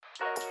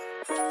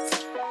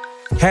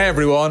Hey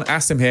everyone,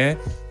 Asim here.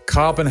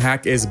 Carbon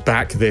Hack is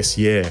back this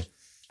year.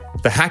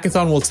 The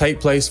hackathon will take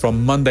place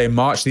from Monday,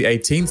 March the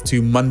 18th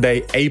to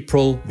Monday,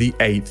 April the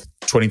 8th,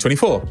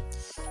 2024.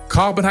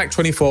 Carbon Hack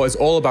 24 is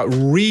all about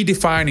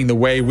redefining the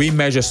way we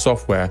measure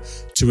software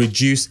to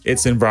reduce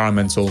its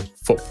environmental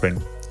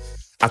footprint.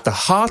 At the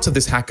heart of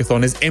this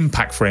hackathon is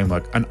Impact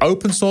Framework, an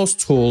open source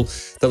tool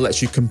that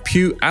lets you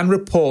compute and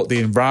report the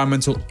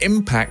environmental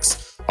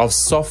impacts of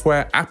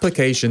software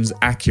applications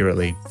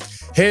accurately.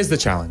 Here's the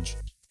challenge.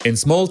 In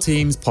small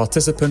teams,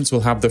 participants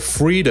will have the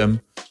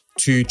freedom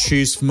to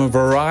choose from a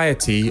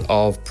variety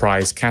of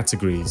prize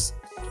categories.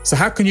 So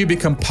how can you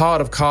become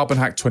part of Carbon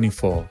Hack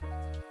 24?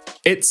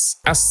 It's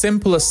as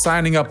simple as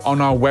signing up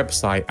on our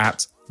website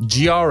at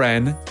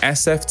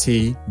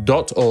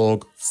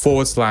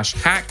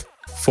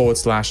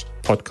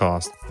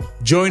grnsft.org/hack/podcast.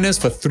 Join us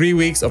for 3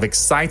 weeks of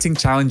exciting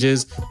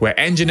challenges where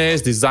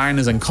engineers,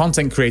 designers, and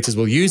content creators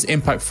will use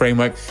Impact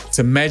Framework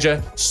to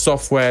measure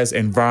software's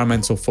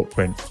environmental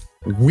footprint.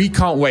 We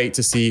can't wait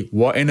to see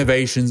what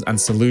innovations and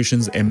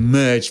solutions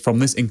emerge from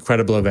this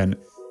incredible event.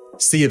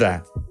 See you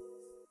there.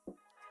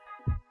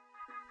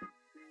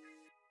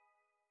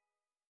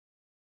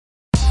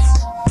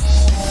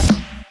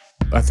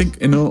 I think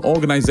in an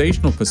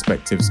organizational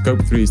perspective,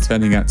 Scope 3 is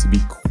turning out to be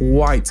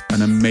quite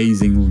an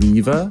amazing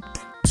lever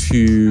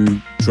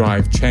to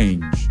drive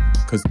change.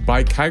 Because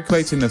by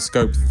calculating their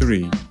Scope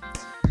 3,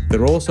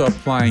 they're also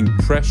applying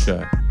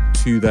pressure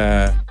to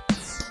their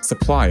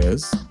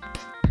suppliers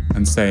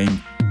and saying,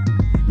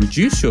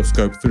 reduce your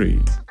Scope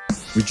 3,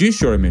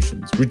 reduce your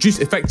emissions, reduce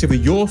effectively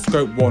your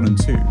Scope 1 and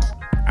 2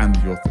 and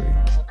your 3.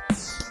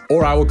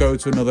 Or I will go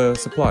to another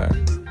supplier.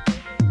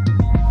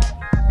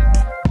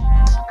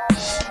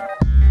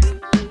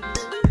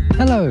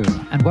 Hello,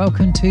 and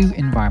welcome to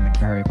Environment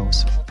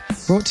Variables,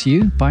 brought to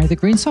you by the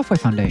Green Software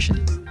Foundation.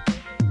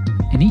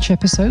 In each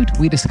episode,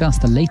 we discuss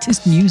the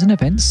latest news and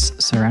events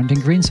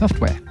surrounding green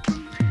software.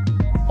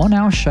 On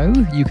our show,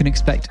 you can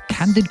expect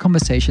candid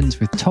conversations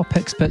with top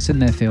experts in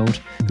their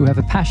field who have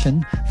a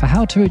passion for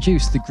how to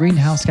reduce the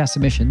greenhouse gas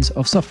emissions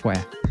of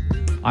software.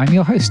 I'm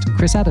your host,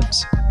 Chris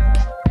Adams.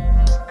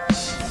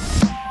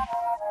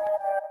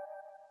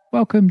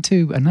 Welcome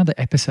to another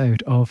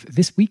episode of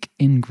This Week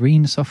in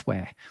Green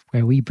Software,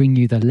 where we bring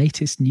you the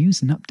latest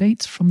news and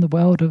updates from the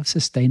world of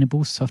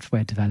sustainable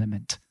software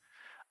development.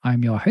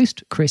 I'm your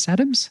host, Chris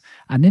Adams,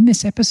 and in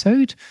this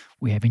episode,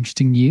 we have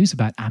interesting news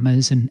about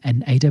Amazon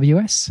and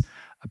AWS,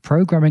 a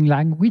programming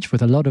language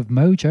with a lot of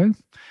mojo,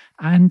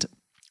 and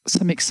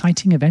some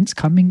exciting events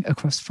coming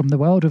across from the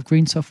world of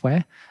green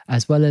software,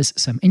 as well as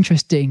some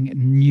interesting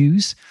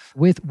news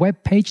with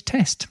web page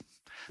test.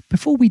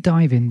 Before we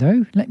dive in,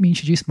 though, let me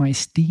introduce my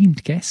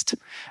esteemed guest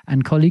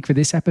and colleague for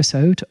this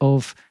episode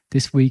of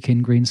This Week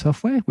in Green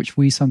Software, which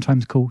we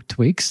sometimes call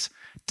Twigs.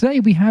 Today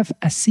we have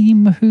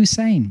Asim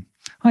Hussain.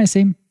 Hi,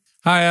 Asim.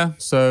 Hiya.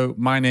 So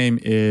my name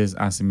is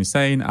Asim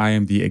Hussain. I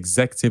am the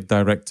Executive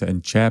Director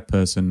and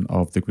Chairperson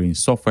of the Green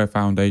Software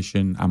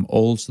Foundation. I'm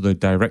also the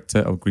Director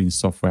of Green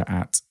Software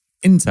at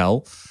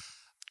Intel.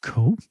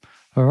 Cool.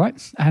 All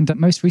right. And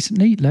most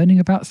recently, learning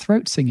about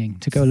throat singing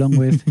to go along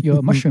with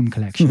your mushroom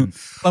collection.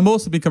 I'm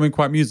also becoming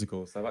quite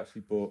musical. So I've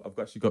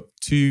actually got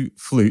 2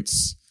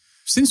 flutes.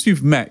 Since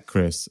we've met,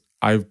 Chris,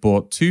 I've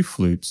bought 2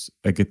 flutes,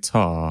 a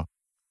guitar,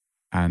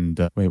 and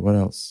wait, what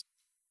else?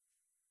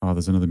 Oh,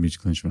 there's another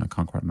musical instrument. I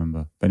can't quite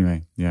remember. But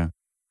anyway, yeah.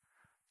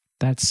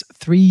 That's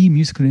 3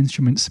 musical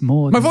instruments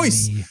more My than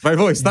voice! me. My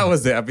voice. Yeah. That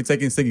was it. I've been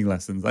taking singing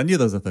lessons. I knew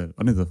there was a third.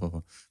 I knew there was a fourth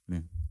one. Yeah.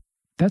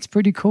 That's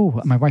pretty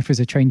cool. My wife is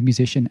a trained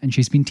musician and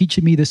she's been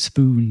teaching me the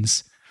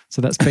spoons.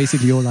 So that's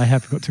basically all I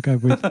have got to go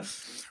with.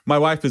 My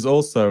wife is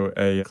also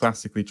a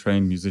classically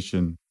trained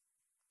musician.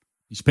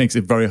 Which makes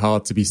it very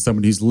hard to be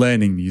somebody who's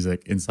learning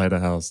music inside a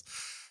house.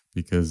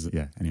 Because,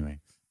 yeah, anyway,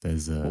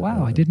 there's...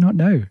 Wow, I did not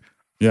know.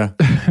 Yeah.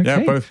 Okay.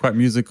 Yeah, both quite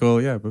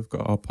musical. Yeah, both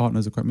got our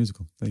partners are quite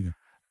musical. There you go.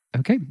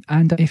 Okay.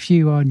 And if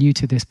you are new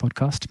to this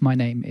podcast, my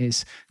name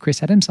is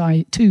Chris Adams.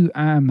 I too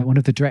am one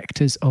of the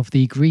directors of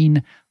the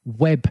Green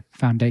Web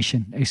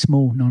Foundation, a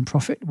small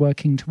non-profit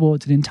working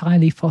towards an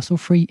entirely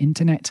fossil-free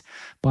internet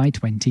by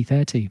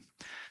 2030.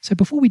 So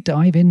before we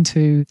dive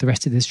into the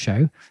rest of this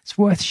show, it's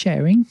worth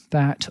sharing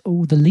that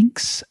all the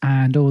links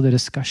and all the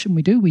discussion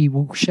we do, we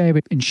will share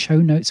it in show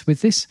notes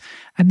with this.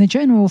 And the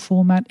general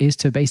format is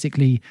to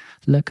basically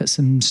look at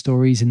some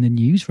stories in the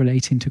news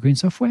relating to green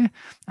software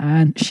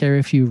and share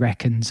a few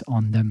reckons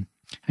on them.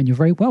 And you're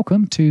very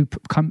welcome to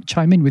come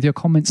chime in with your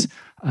comments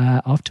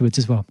afterwards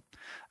as well.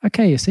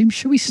 Okay, Asim,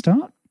 should we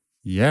start?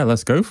 Yeah,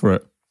 let's go for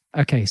it.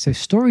 Okay, so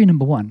story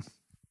number 1.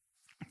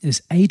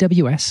 Is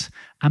AWS,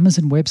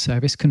 Amazon Web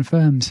Service,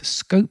 confirms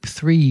Scope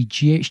 3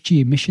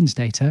 GHG emissions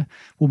data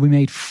will be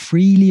made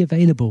freely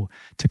available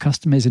to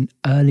customers in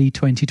early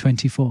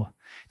 2024.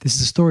 This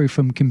is a story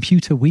from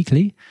Computer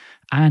Weekly.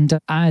 And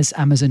as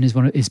Amazon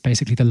is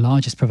basically the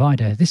largest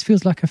provider, this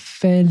feels like a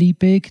fairly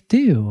big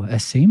deal,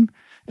 Asim,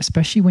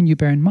 especially when you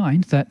bear in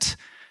mind that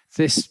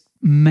this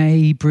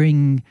may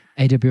bring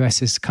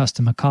AWS's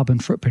customer carbon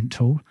footprint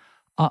tool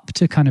up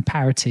to kind of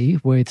parity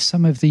with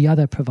some of the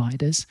other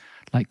providers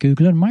like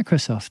Google and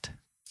Microsoft.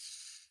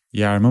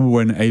 Yeah, I remember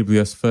when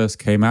AWS first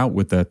came out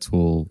with their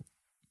tool.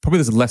 Probably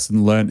there's a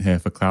lesson learned here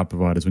for cloud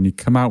providers. When you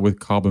come out with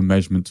carbon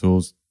measurement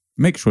tools,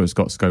 make sure it's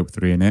got Scope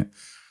 3 in it,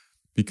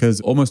 because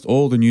almost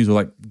all the news are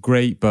like,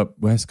 great, but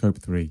where's Scope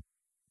 3?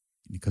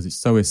 Because it's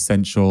so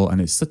essential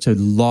and it's such a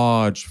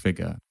large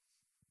figure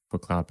for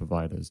cloud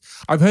providers.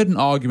 I've heard an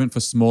argument for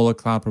smaller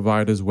cloud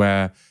providers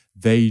where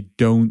they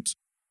don't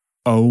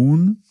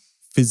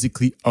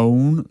physically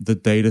own the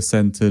data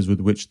centers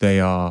with which they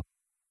are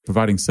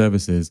providing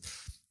services,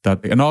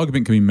 that an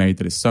argument can be made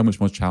that it's so much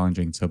more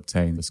challenging to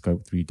obtain the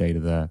Scope 3 data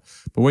there.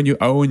 But when you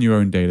own your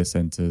own data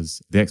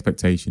centers, the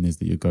expectation is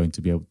that you're going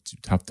to be able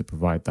to have to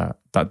provide that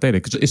data,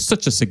 because it's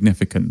such a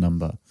significant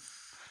number.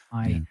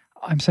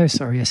 I'm so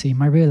sorry,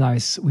 Asim. I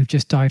realise we've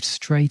just dived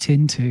straight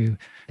into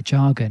a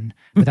jargon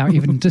without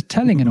even just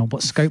telling anyone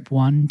what Scope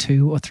 1,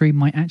 2 or 3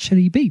 might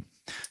actually be.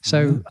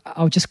 So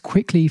I'll just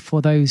quickly,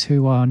 for those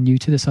who are new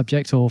to the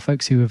subject or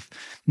folks who have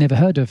never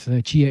heard of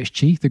the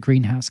GHG, the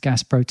Greenhouse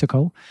Gas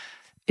Protocol,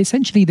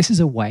 essentially this is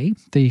a way,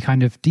 the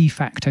kind of de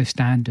facto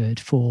standard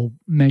for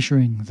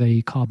measuring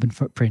the carbon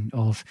footprint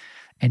of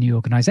any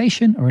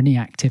organization or any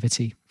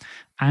activity.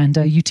 And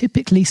you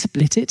typically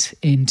split it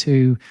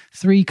into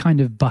 3 kind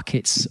of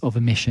buckets of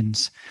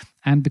emissions.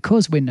 And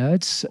because we're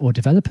nerds or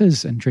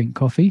developers and drink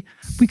coffee,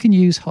 we can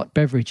use hot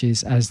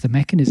beverages as the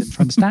mechanism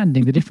for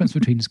understanding the difference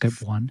between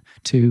Scope 1,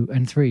 2,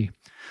 and 3.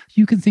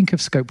 You can think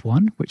of Scope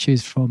 1, which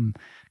is from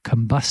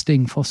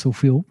combusting fossil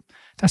fuel.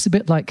 That's a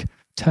bit like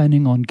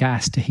turning on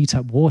gas to heat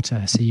up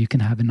water so you can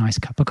have a nice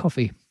cup of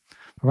coffee.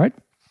 All right?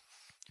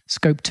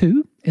 Scope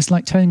 2 is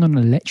like turning on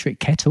an electric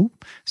kettle.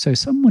 So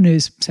someone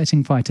is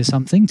setting fire to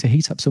something to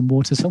heat up some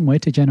water somewhere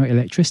to generate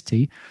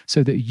electricity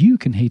so that you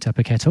can heat up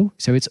a kettle.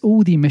 So it's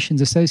all the emissions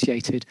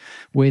associated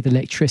with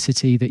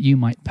electricity that you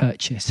might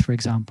purchase, for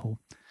example.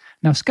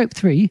 Now, Scope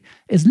 3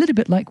 is a little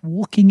bit like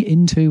walking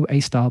into a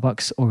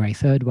Starbucks or a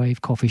third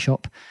wave coffee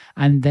shop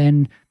and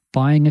then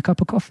buying a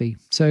cup of coffee.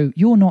 So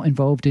you're not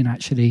involved in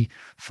actually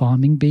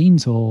farming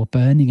beans or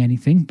burning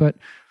anything, but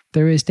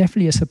there is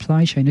definitely a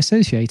supply chain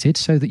associated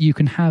so that you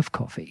can have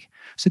coffee.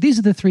 So these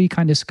are the 3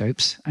 kind of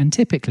scopes. And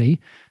typically,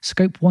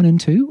 Scope 1 and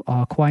 2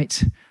 are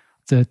quite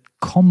the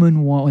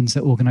common ones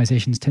that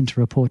organizations tend to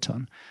report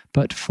on.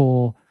 But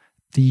for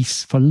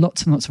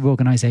lots and lots of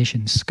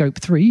organizations, Scope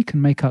 3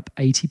 can make up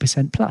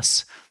 80%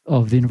 plus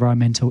of the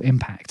environmental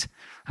impact.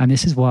 And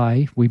this is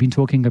why we've been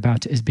talking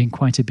about it as being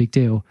quite a big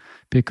deal,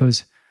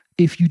 because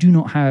if you do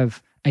not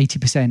have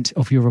 80%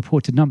 of your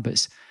reported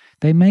numbers,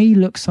 they may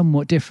look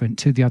somewhat different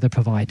to the other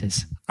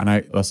providers.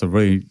 And that's a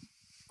really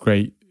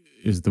great,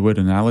 is the word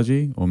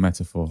analogy or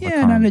metaphor?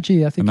 Yeah,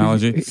 analogy. I think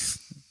analogy.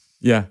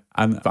 Yeah,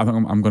 and I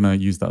think I'm going to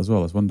use that as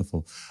well. That's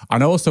wonderful.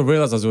 And I also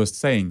realized, as I was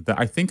saying, that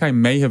I think I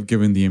may have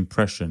given the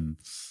impression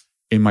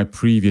in my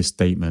previous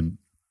statement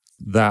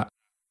that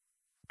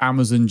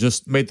Amazon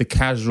just made the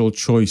casual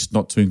choice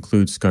not to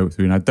include Scope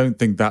 3. And I don't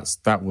think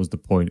that was the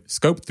point.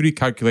 Scope 3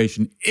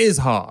 calculation is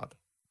hard.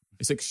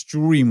 It's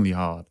extremely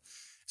hard.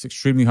 It's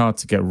extremely hard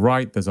to get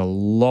right. There's a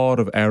lot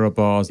of error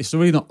bars. It's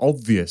really not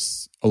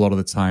obvious a lot of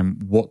the time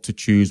what to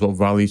choose, what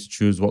values to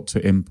choose, what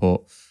to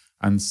input.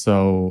 And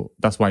so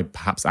that's why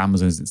perhaps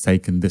Amazon hasn't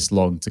taken this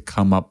long to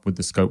come up with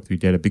the Scope 3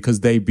 data, because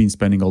they've been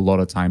spending a lot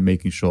of time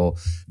making sure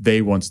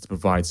they wanted to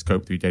provide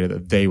Scope 3 data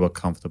that they were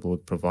comfortable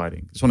with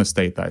providing. I just want to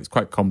state that. It's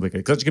quite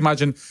complicated. Because as you can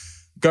imagine,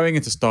 going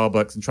into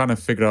Starbucks and trying to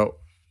figure out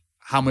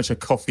how much a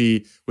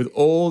coffee, with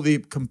all the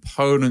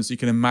components you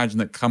can imagine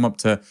that come up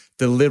to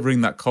delivering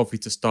that coffee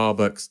to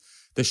Starbucks,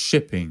 the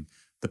shipping,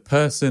 the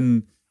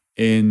person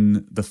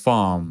in the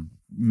farm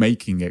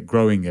making it,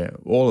 growing it,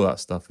 all of that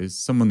stuff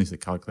someone needs to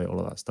calculate all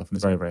of that stuff. And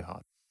it's very, very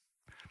hard.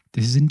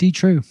 This is indeed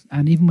true.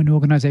 And even when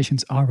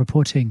organizations are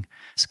reporting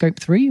Scope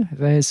 3,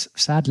 there's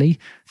sadly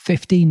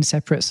 15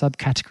 separate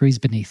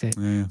subcategories beneath it,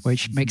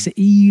 which makes it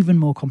even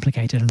more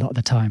complicated a lot of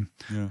the time.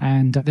 Yeah.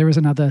 And there is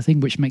another thing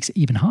which makes it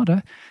even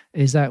harder,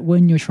 is that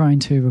when you're trying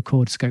to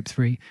record Scope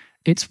 3,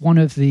 it's one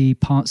of the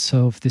parts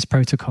of this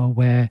protocol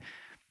where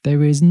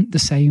there isn't the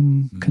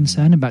same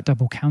concern about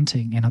double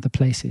counting in other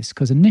places.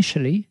 Because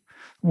initially,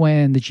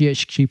 when the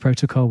GHG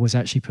protocol was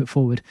actually put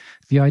forward,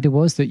 the idea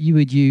was that you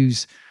would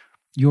use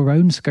your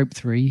own Scope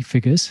 3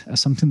 figures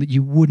as something that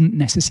you wouldn't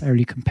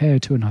necessarily compare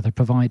to another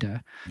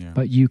provider,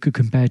 but you could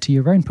compare to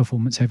your own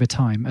performance over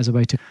time as a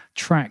way to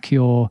track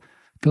your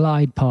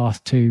glide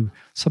path to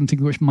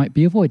something which might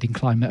be avoiding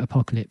climate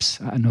apocalypse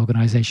at an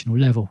organizational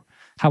level.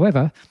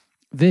 However,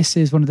 this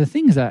is one of the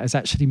things that has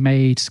actually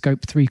made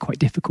Scope 3 quite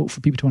difficult for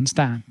people to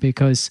understand,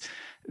 because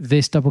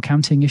this double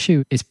counting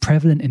issue is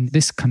prevalent in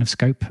this kind of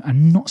scope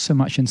and not so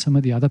much in some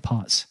of the other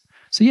parts.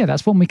 So yeah,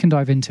 that's one we can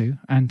dive into.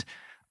 And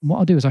what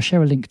I'll do is I'll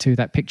share a link to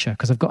that picture,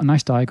 because I've got a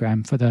nice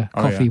diagram for the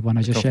coffee one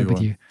I just shared with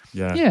you.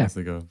 Yeah. That's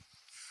the go.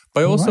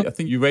 But also, I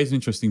think you raised an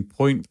interesting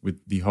point with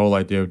the whole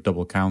idea of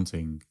double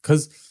counting,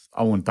 because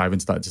I want to dive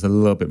into that just a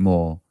little bit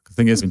more. I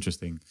think it's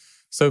interesting.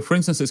 So for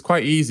instance, it's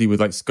quite easy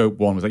with like Scope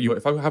 1. It's like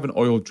if I have an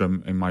oil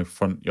drum in my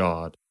front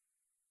yard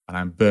and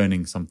I'm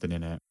burning something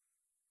in it,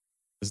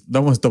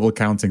 No one's double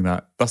counting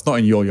that. That's not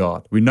in your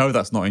yard. We know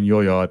that's not in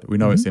your yard. We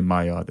know it's in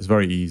my yard. It's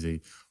very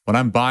easy. When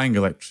I'm buying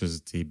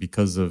electricity,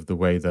 because of the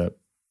way that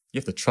you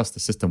have to trust the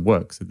system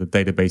works, the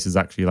database is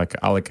actually like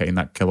allocating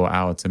that kilowatt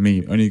hour to me,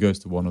 it only goes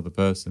to one other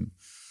person.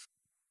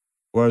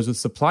 Whereas with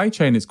supply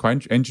chain, it's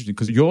quite interesting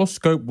because your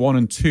scope 1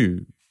 and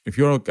 2, if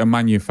you're a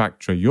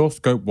manufacturer, your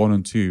scope 1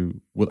 and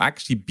 2 will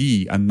actually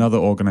be another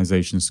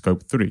organization's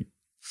scope 3.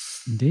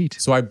 Indeed.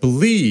 So I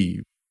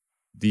believe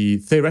the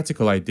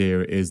theoretical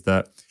idea is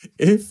that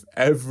if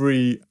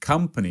every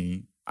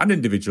company and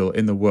individual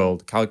in the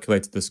world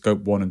calculated the scope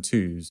 1 and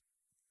 2s,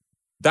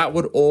 that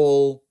would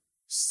all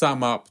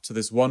sum up to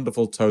this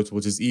wonderful total,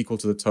 which is equal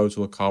to the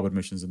total of carbon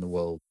emissions in the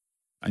world.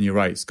 And you're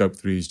right, scope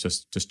 3 is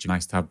just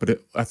nice to have.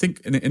 But I think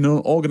in an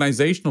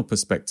organizational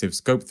perspective,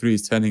 scope 3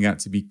 is turning out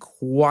to be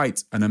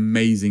quite an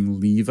amazing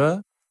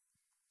lever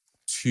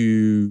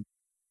to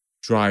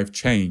drive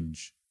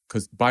change.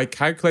 Because by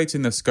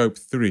calculating the scope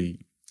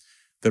 3,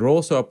 they're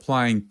also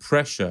applying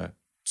pressure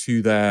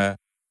to their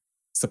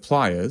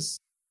suppliers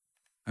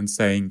and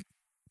saying,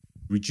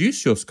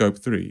 reduce your scope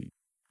 3,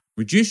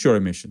 reduce your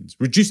emissions,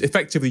 reduce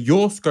effectively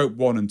your scope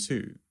 1 and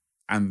 2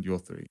 and your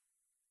 3.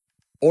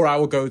 Or I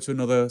will go to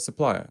another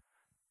supplier.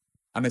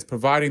 And it's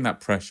providing that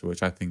pressure,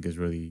 which I think is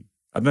really,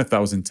 I don't know if that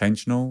was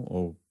intentional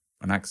or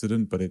an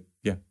accident, but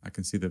I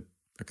can see the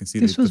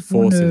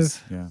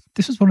forces.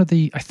 This was one of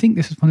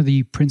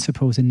the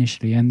principles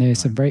initially, and there's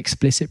some very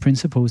explicit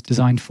principles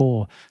designed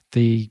for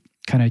the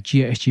kind of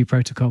GHG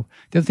protocol.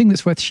 The other thing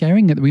that's worth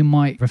sharing that we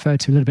might refer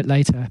to a little bit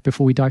later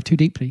before we dive too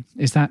deeply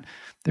is that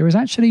there is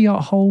actually a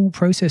whole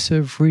process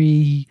of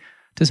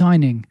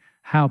redesigning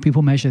how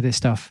people measure this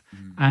stuff.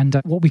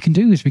 And what we can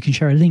do is we can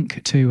share a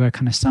link to a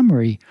kind of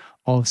summary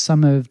of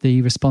some of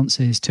the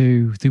responses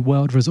to the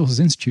World Resources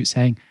Institute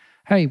saying,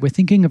 hey, we're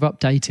thinking of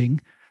updating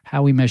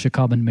how we measure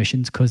carbon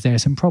emissions because there are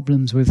some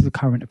problems with the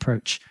current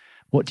approach.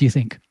 What do you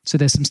think? So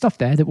there's some stuff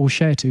there that we'll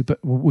share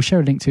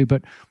a link to,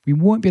 but we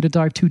won't be able to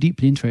dive too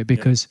deeply into it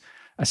because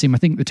I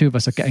think the two of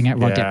us are getting out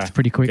of our depth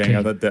pretty quickly. Getting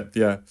out of that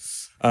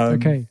depth,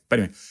 okay. But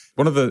anyway,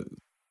 one of the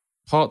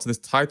parts of this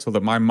title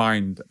that my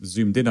mind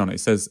zoomed in on, it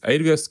says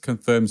AWS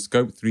confirms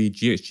scope 3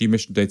 GHG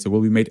emission data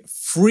will be made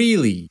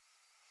freely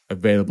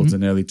available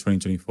in early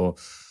 2024.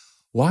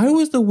 Why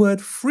was the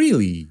word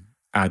freely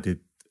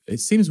added? It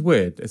seems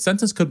weird. A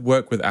sentence could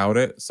work without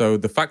it. So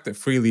the fact that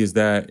freely is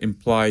there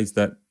implies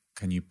that,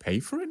 can you pay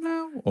for it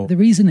now? Or? The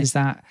reason is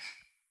that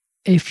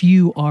if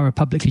you are a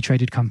publicly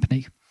traded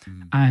company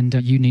and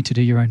you need to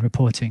do your own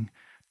reporting,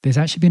 there's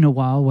actually been a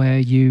while where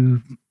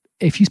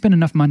if you spend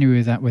enough money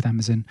with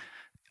Amazon,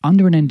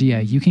 under an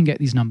NDA, you can get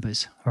these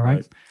numbers, all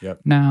right?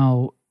 Yep.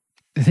 Now,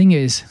 the thing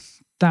is,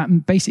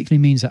 that basically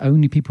means that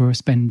only people who are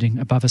spending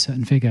above a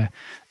certain figure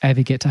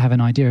ever get to have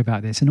an idea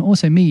about this. And it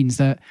also means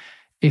that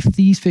if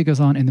these figures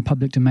aren't in the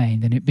public domain,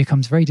 then it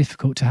becomes very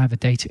difficult to have a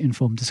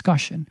data-informed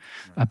discussion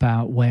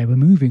about where we're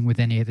moving with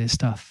any of this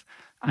stuff.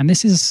 And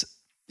this is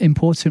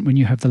important when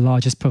you have the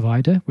largest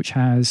provider, which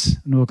has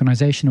an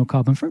organizational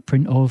carbon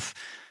footprint of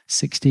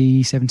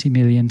 60, 70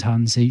 million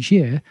tons each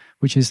year,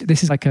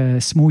 this is like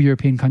a small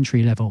European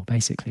country level,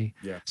 basically.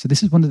 Yeah. So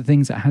this is one of the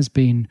things that has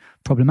been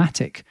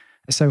problematic.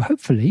 So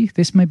hopefully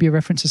this may be a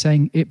reference to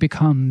saying it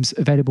becomes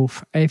available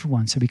for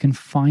everyone so we can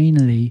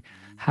finally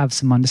have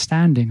some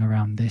understanding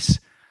around this.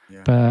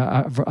 Yeah.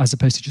 But as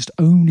opposed to just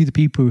only the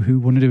people who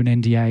want to do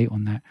an NDA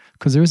on that.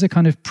 Because there is a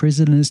kind of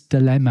prisoner's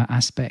dilemma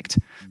aspect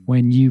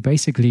when you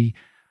basically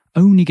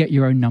only get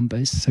your own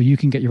numbers, so you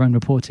can get your own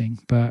reporting,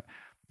 but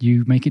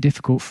you make it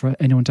difficult for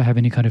anyone to have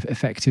any kind of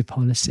effective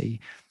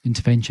policy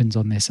interventions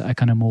on this at a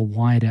kind of more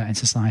wider and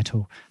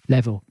societal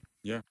level.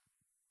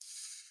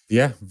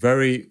 Yeah,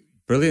 very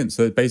brilliant.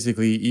 So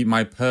basically,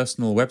 my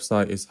personal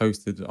website is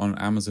hosted on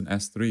Amazon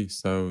S3.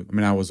 So, I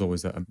mean, I was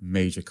always a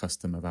major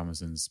customer of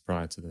Amazon's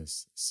prior to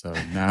this. So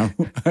now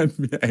I'm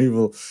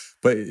able,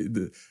 but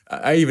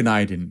even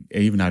I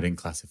didn't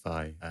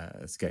classify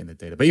as getting the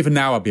data. But even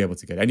now, I'll be able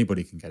to get it.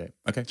 Anybody can get it.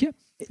 Okay. Yeah.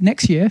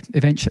 Next year,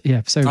 eventually.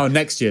 Yeah. So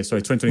next year.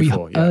 Sorry,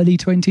 2024. Early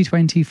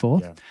 2024.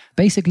 Yeah.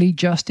 Basically,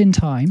 just in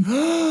time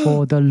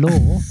for the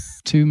law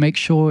to make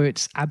sure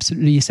it's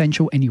absolutely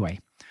essential anyway.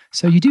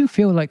 So you do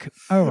feel like,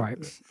 all right,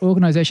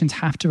 organizations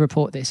have to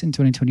report this in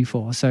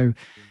 2024. So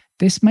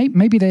this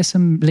maybe there's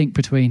some link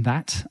between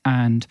that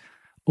and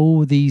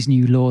all these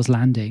new laws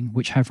landing,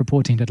 which have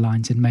reporting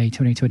deadlines in May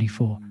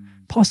 2024.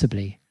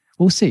 Possibly.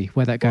 We'll see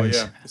where that goes.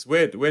 Oh, yeah. It's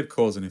weird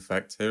cause and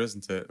effect here,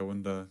 isn't it? I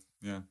wonder,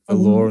 the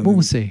law.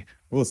 We'll see.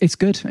 It's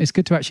good. It's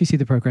good to actually see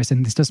the progress,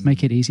 and this does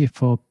make it easier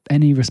for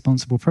any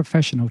responsible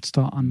professional to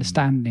start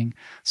understanding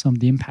some of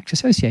the impacts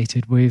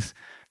associated with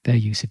their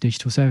use of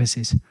digital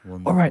services.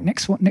 Wonderful. All right,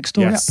 next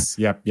story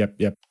up.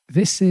 Yep.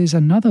 This is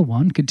another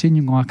one,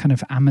 continuing our kind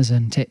of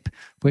Amazon tip,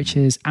 which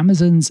is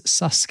Amazon's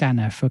SUS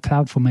scanner for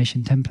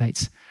CloudFormation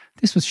templates.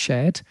 This was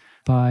shared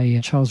by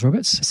Charles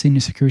Roberts, a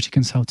senior security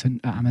consultant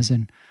at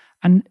Amazon.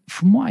 And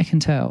from what I can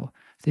tell,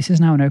 this is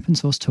now an open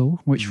source tool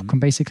which can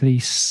basically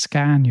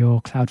scan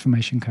your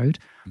CloudFormation code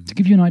to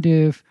give you an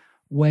idea of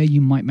where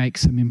you might make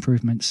some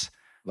improvements.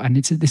 And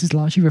this is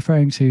largely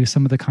referring to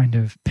some of the kind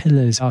of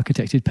pillars,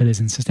 architected pillars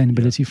in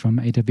sustainability from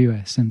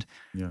AWS. And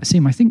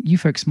Asim, I think you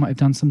folks might have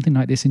done something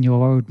like this in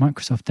your old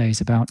Microsoft days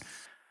about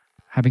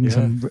having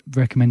some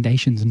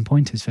recommendations and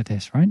pointers for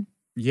this, right?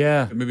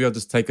 Yeah, maybe I'll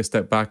just take a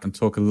step back and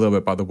talk a little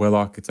bit about the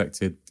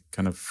well-architected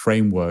kind of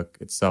framework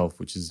itself,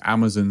 which is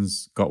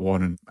Amazon's got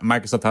one and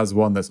Microsoft has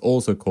one that's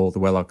also called the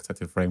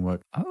well-architected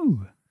framework.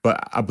 Oh.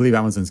 But I believe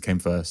Amazon's came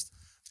first.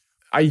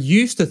 I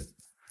used to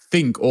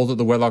think all that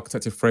the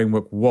well-architected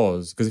framework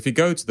was, because if you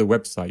go to the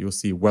website, you'll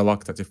see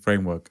well-architected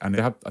framework and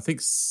they have, I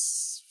think,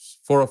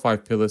 4 or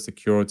 5 pillars: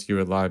 security,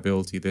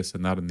 reliability, this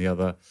and that and the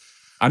other.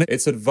 And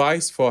it's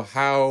advice for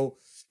how,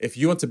 if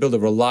you want to build a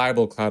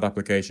reliable cloud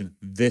application,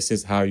 this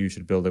is how you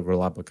should build a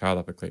reliable cloud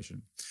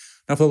application.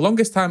 Now, for the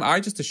longest time, I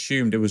just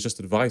assumed it was just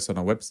advice on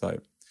a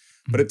website.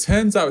 But it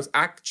turns out it's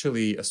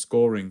actually a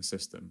scoring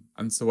system.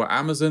 And so what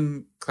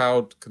Amazon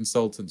cloud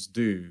consultants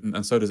do,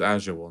 and so does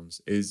Azure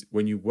ones, is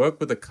when you work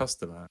with a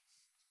customer,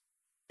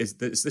 it's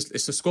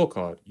a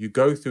scorecard. You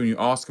go through and you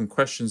ask them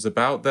questions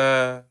about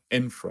their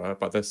infra,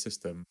 about their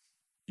system.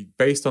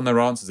 Based on their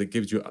answers, it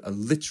gives you a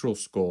literal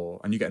score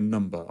and you get a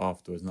number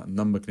afterwards. And that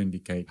number can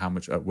indicate how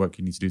much work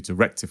you need to do to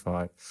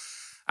rectify.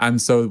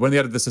 And so when they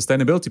added the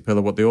sustainability pillar,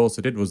 what they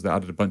also did was they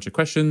added a bunch of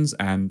questions.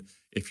 And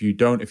if you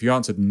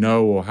answered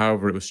no, or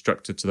however it was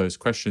structured to those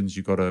questions,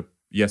 you got a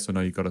yes or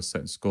no, you got a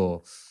certain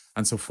score.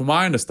 And so from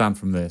my understand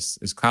from this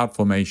is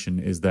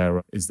CloudFormation is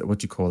what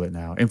do you call it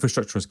now?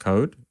 Infrastructure as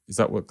code. Is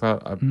that what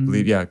cloud, I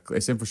believe? Yeah,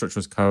 it's infrastructure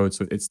as code.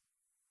 So it's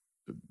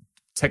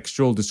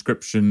textual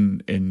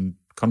description in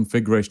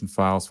configuration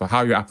files for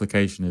how your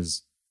application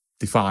is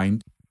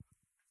defined.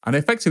 And it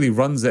effectively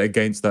runs it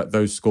against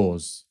those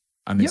scores.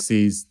 And it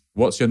sees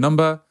what's your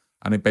number,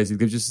 and it basically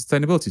gives you a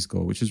sustainability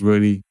score, which is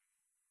really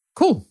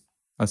cool,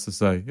 as to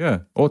say. Yeah,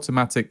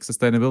 automatic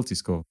sustainability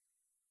score.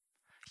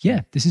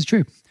 Yeah, this is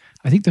true.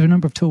 I think there are a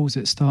number of tools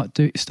that start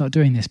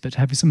doing this, but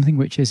having something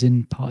which is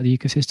in part of the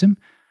ecosystem,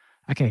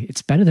 okay,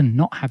 it's better than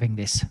not having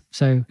this.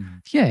 So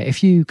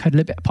if you code a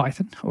little bit of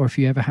Python, or if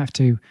you ever have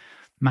to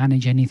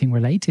manage anything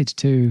related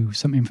to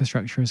some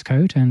infrastructure as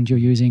code and you're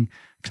using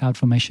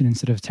CloudFormation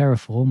instead of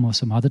Terraform or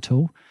some other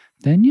tool,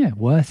 then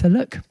worth a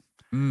look.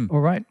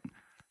 All right.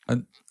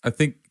 And I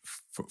think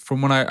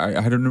from when I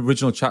had an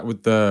original chat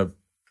with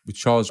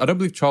Charles, I don't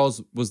believe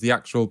Charles was the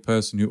actual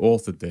person who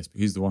authored this,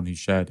 but he's the one who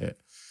shared it.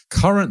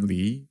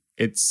 Currently,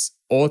 it's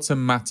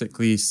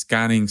automatically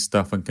scanning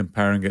stuff and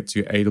comparing it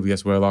to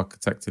AWS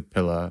well-architected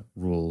pillar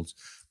rules,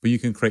 but you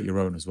can create your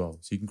own as well.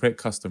 So you can create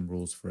custom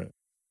rules for it,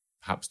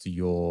 perhaps to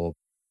your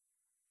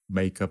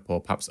makeup,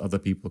 or perhaps other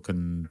people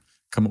can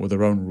come up with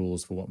their own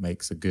rules for what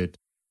makes a good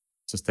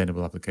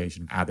sustainable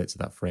application, add it to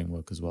that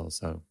framework as well.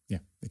 So yeah,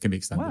 it can be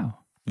extended. Wow.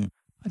 Yeah.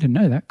 I didn't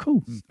know that.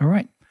 Cool. All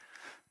right.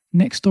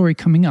 Next story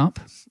coming up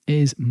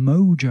is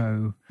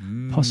Mojo,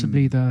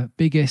 possibly the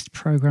biggest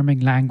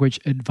programming language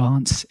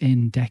advance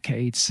in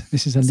decades.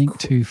 This is a link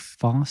to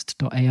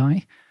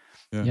fast.ai.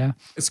 Yeah.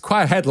 It's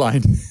quite a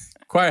headline.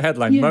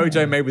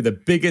 Mojo may be the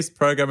biggest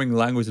programming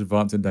language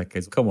advance in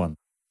decades. Come on.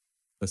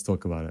 Let's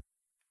talk about it.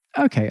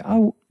 Okay.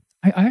 I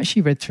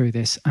actually read through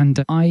this,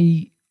 and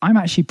I'm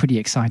actually pretty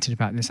excited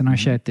about this. And I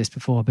shared this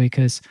before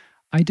because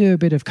I do a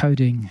bit of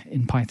coding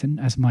in Python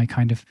as my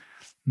kind of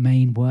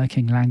main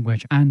working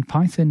language. And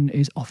Python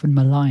is often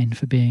maligned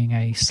for being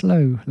a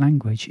slow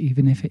language,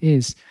 even if it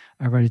is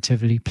a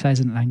relatively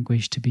pleasant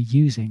language to be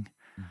using.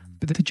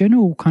 But the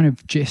general kind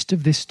of gist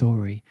of this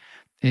story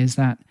is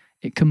that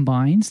it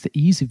combines the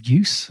ease of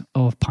use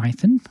of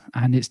Python,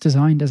 and it's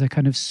designed as a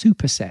kind of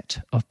superset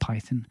of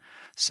Python,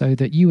 so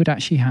that you would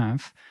actually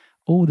have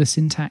all the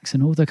syntax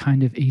and all the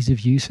kind of ease of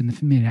use and the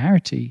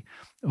familiarity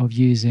of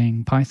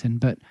using Python,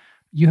 but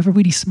you have a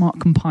really smart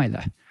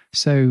compiler.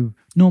 So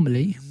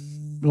normally,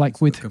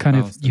 like with kind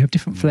of, you have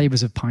different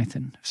flavors of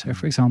Python. So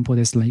for example,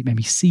 there's like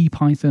maybe C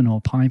Python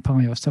or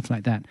PyPy or stuff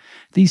like that.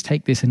 These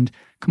take this and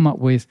come up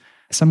with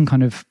some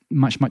kind of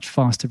much, much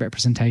faster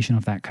representation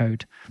of that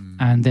code.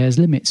 And there's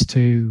limits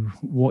to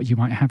what you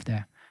might have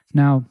there.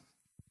 Now,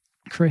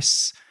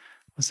 Chris,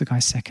 what's the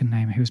guy's second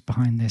name who was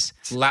behind this?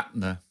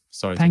 Latner.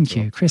 Sorry. Thank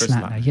you. Chris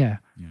Latner, yeah.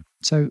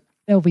 So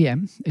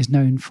LVM is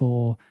known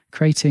for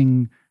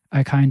creating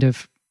a kind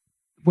of,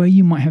 where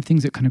you might have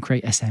things that kind of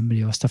create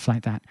assembly or stuff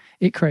like that.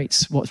 It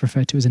creates what's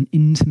referred to as an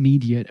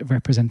intermediate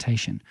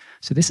representation.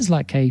 So this is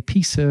like a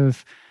piece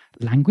of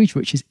language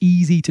which is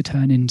easy to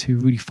turn into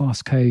really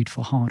fast code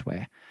for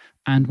hardware.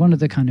 And one of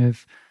the kind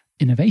of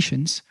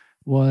innovations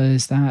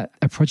was that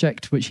a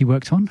project which he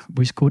worked on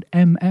was called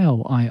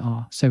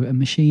MLIR, so a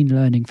machine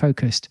learning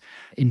focused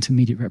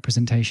intermediate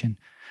representation.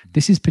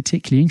 This is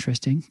particularly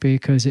interesting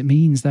because it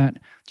means that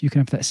you can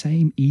have that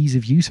same ease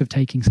of use of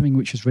taking something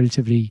which is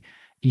relatively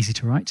easy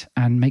to write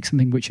and make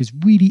something which is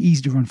really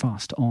easy to run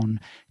fast on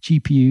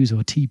GPUs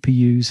or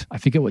TPUs. I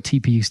forget what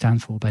TPU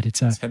stands for, but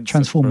it's a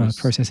transformer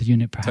processor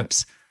unit,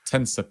 perhaps.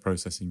 Tensor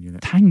processing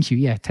unit. Thank you.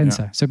 Yeah, tensor.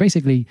 Yeah. So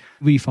basically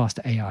really fast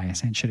AI,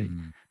 essentially.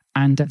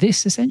 And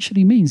this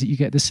essentially means that you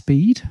get the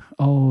speed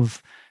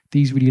of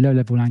these really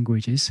low-level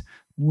languages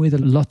with a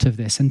lot of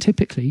this. And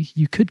typically,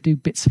 you could do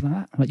bits of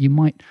that. Like you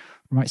might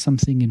write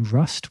something in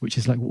Rust, which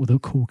is like what all the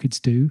cool kids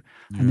do,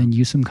 and then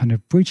use some kind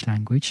of bridge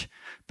language.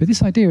 But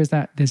this idea is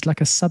that there's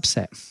like a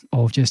subset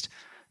of just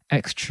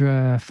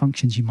extra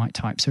functions you might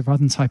type. So rather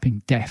than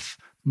typing def,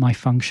 my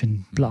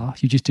function, blah,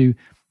 you just do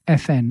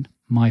fn,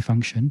 my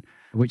function,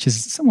 which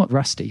is somewhat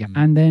rusty.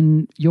 And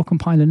then your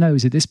compiler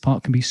knows that this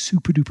part can be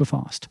super duper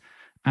fast.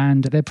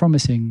 And they're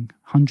promising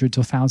hundreds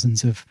or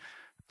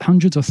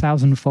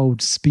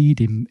thousand-fold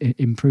speed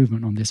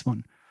improvement on this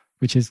one,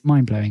 which is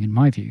mind-blowing in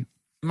my view.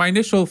 My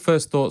initial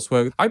first thoughts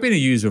were, I've been a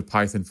user of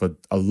Python for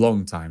a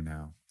long time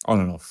now,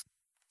 on and off.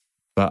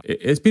 But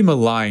it's been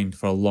maligned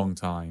for a long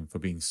time for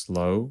being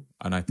slow.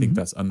 And I think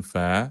that's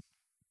unfair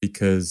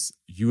because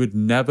you would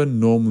never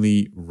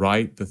normally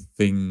write the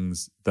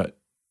things that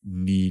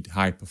need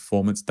high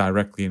performance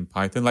directly in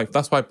Python. Like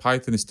that's why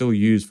Python is still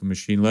used for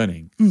machine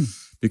learning.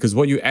 Because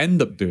what you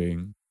end up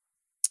doing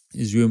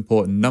is you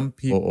import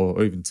NumPy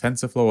or even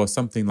TensorFlow or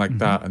something like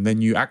that. And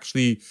then your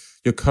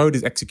code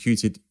is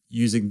executed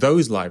using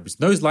those libraries.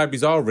 Those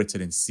libraries are written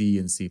in C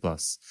and C++.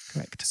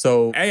 Correct.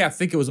 So I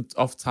think it was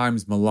oft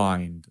times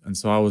maligned. And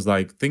so I was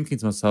like thinking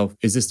to myself,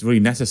 is this really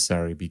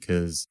necessary?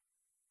 Because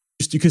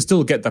you can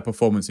still get that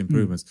performance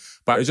improvements.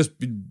 But I was just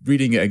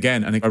reading it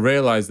again and I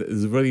realized that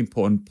there's a really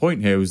important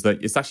point here is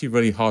that it's actually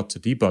really hard to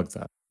debug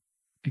that.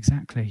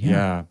 Exactly.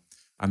 Yeah.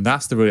 And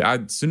that's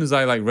as soon as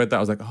I read that, I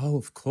was like, oh,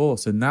 of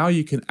course. And now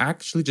you can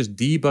actually just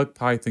debug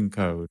Python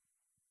code.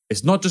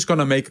 It's not just going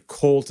to make a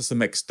call to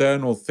some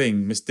external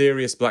thing,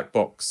 mysterious black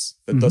box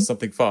that does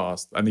something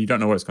fast and you don't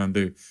know what it's going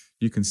to do.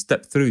 You can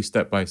step through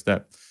step by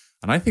step.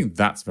 And I think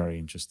that's very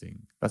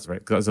interesting. That's right.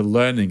 Because as a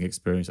learning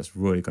experience, that's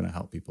really going to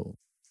help people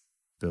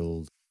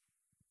build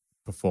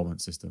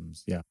performance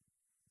systems. Yeah.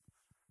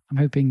 I'm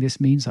hoping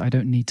this means I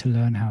don't need to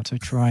learn how to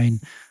try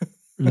and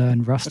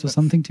learn Rust or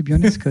something, to be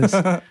honest, because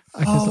there's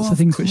lots of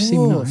things which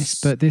seem nice,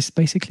 but this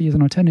basically is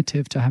an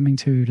alternative to having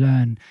to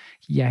learn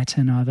yet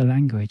another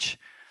language.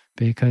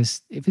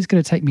 Because if it's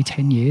going to take me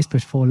 10 years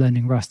before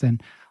learning Rust,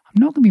 then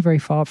I'm not going to be very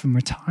far from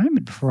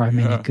retirement before I'm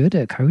any good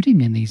at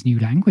coding in these new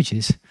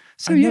languages.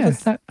 So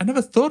I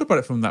never thought about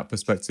it from that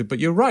perspective, but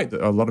you're right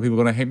that a lot of people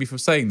are going to hate me for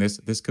saying this.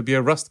 This could be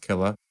a Rust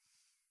killer.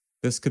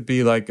 This could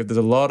be there's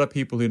a lot of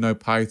people who know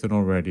Python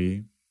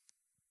already.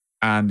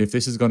 And if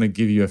this is going to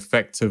give you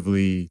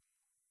effectively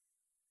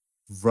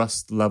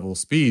Rust level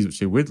speeds,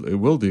 which it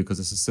will do because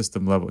it's a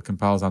system level, it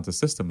compiles down to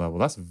system level,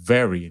 that's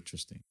very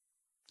interesting.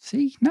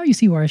 See, now you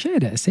see why I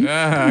shared it. See,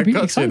 yeah, I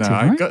got you now.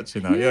 Right? I got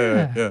you now.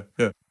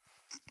 Yeah.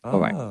 All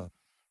right.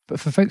 But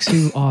for folks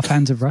who are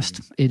fans of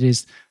Rust, it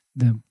is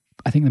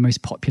I think the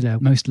most popular,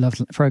 most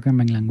loved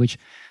programming language.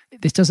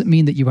 This doesn't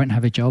mean that you won't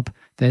have a job.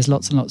 There's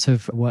lots and lots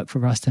of work for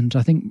Rust, and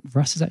I think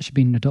Rust has actually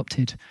been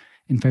adopted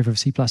in favor of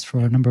C+ for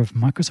a number of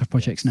Microsoft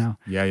projects now.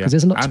 Yeah. Because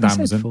there's a lot to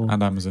be said for.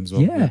 And Amazon as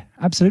well. Yeah,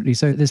 absolutely.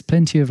 So there's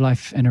plenty of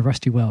life in a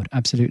Rusty world,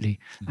 absolutely.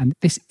 And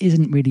this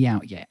isn't really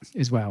out yet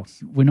as well.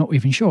 We're not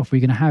even sure if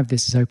we're going to have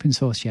this as open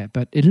source yet,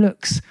 but it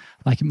looks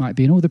like it might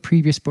be. And all the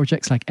previous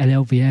projects like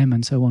LLVM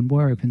and so on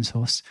were open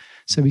source.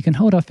 So we can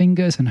hold our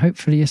fingers and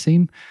hopefully,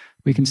 Asim,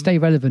 we can stay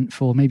relevant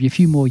for maybe a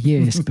few more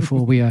years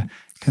before we are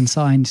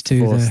consigned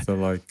to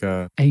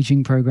the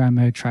aging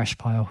programmer trash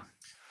pile.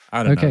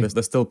 I don't know.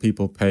 There's still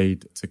people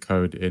paid to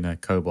code in a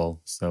COBOL,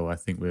 so I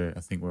think we're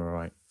all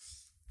right.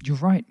 You're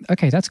right.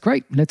 Okay, that's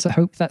great. Let's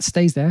hope that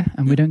stays there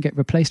and we don't get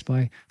replaced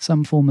by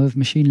some form of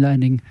machine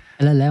learning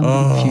LLM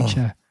in the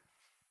future.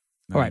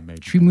 No, all right,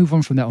 should we move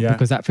on from that one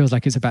because that feels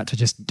like it's about to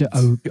just.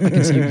 I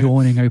can see you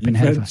yawning open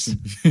ahead of us.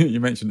 You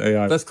mentioned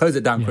AI. Let's close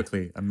it down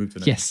quickly and move to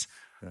the next. Yes.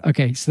 Yeah.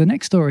 Okay, so the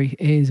next story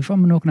is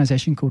from an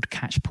organization called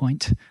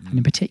Catchpoint, and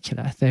in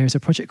particular, there is a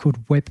project called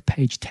Web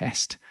Page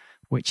Test,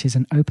 which is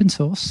an open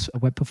source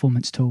web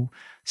performance tool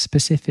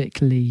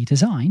specifically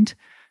designed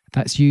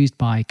that's used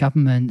by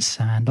governments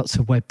and lots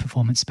of web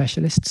performance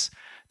specialists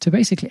to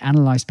basically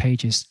analyze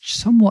pages,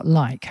 somewhat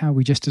like how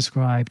we just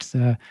described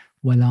the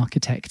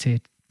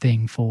well-architected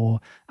thing for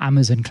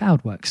Amazon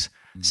CloudWorks.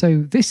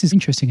 So this is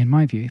interesting in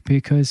my view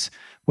because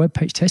Web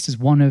Page Test is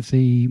one of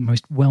the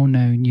most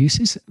well-known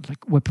uses,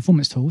 like web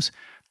performance tools.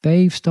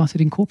 They've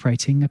started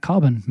incorporating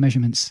carbon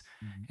measurements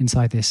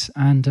inside this.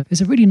 And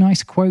there's a really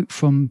nice quote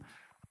from,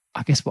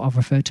 I guess, what I've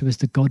referred to as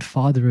the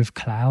godfather of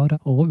cloud,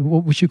 or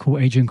what would you call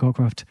Adrian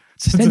Cockcroft?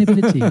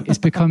 Sustainability is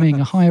becoming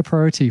a higher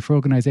priority for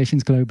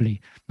organizations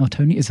globally.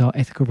 Not only is our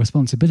ethical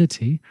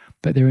responsibility,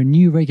 but there are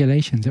new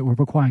regulations that will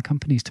require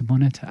companies to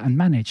monitor and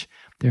manage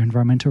their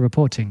environmental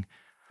reporting,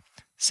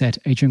 said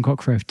Adrian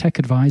Cockcroft, tech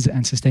advisor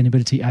and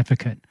sustainability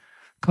advocate.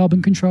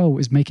 Carbon control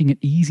is making it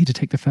easy to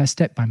take the first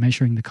step by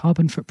measuring the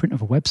carbon footprint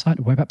of a website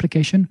or web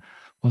application,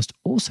 whilst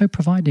also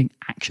providing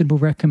actionable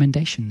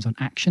recommendations on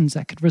actions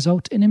that could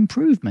result in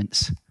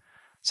improvements.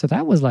 So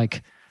that was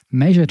like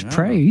measured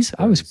praise.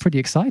 I was pretty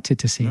excited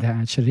to see that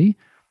actually,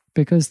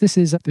 because this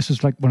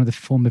was like one of the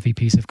former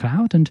VPs of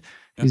cloud and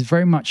is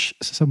very much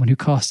someone who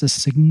casts a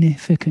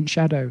significant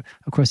shadow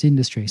across the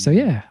industry. So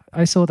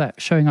I saw that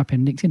showing up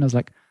in LinkedIn. I was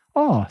like,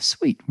 Oh,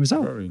 sweet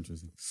result. Very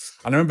interesting.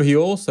 And I remember he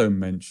also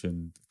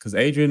mentioned, because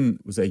Adrian,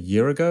 was it a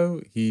year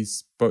ago? He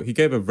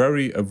gave a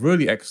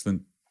really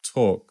excellent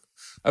talk,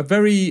 a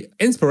very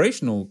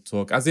inspirational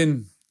talk, as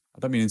in, I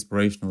don't mean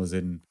inspirational as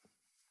in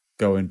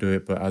go and do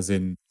it, but as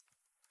in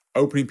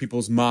opening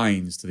people's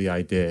minds to the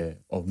idea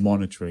of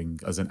monitoring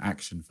as an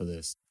action for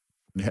this.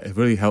 It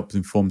really helped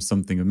inform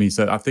something of me.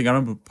 So I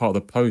remember part of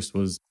the post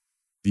was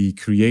the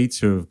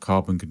creator of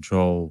Carbon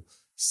Control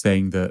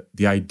saying that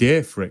the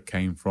idea for it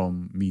came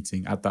from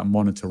meeting at that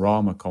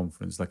Monitorama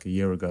conference like a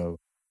year ago,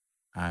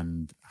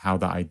 and how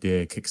that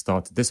idea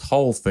kickstarted this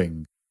whole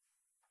thing,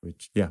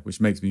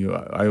 which makes me,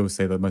 I always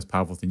say the most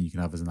powerful thing you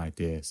can have is an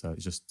idea. So it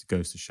just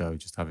goes to show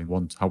just having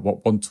one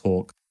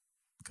talk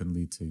can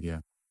lead to, yeah.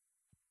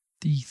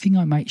 The thing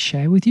I might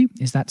share with you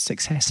is that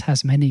success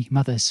has many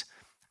mothers.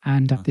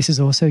 And this is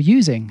also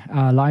using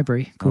a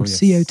library called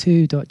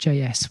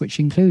CO2.js, which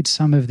includes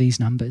some of these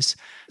numbers,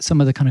 some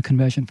of the kind of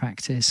conversion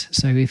factors.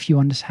 So if you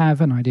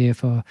have an idea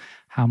for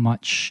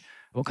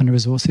what kind of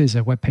resources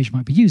a web page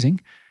might be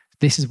using,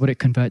 this is what it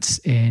converts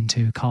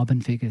into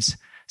carbon figures.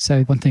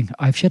 So one thing,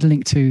 I've shared a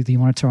link to the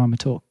Monitorama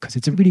talk because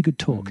it's a really good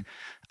talk.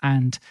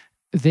 And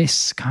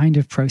this kind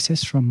of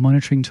process from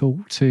monitoring tool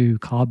to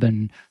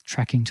carbon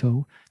tracking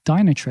tool,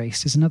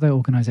 Dynatrace is another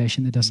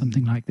organization that does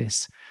something like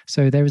this.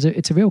 So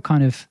it's a real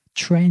kind of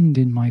trend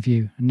in my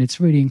view, and it's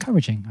really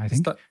encouraging, I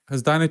think.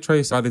 Has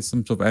Dynatrace added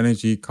some sort of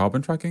energy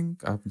carbon tracking?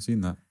 I haven't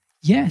seen that.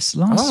 Yes,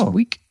 last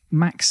week,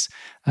 Max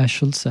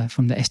Schulze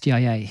from the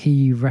SDIA,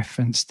 he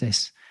referenced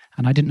this.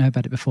 And I didn't know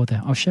about it before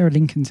there. I'll share a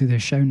link into the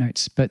show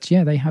notes. But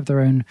yeah, they have their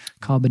own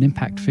carbon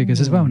impact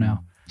figures as well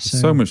now.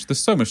 There's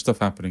so much stuff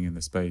happening in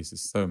the space.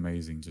 It's so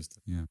amazing.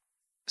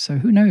 So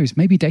who knows?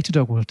 Maybe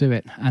Datadog will do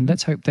it. And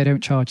let's hope they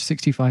don't charge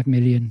 $65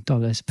 million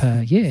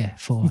per year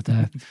for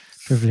the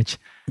privilege.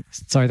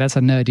 Sorry, that's a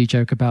nerdy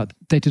joke about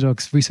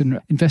Datadog's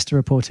recent investor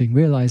reporting,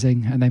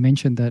 realizing, and they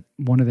mentioned that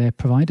one of their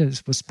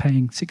providers was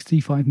paying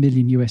 $65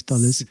 million US.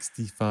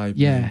 65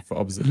 million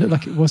for it looked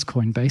like it was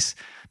Coinbase.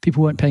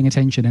 People weren't paying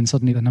attention and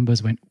suddenly the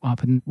numbers went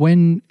up. And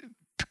when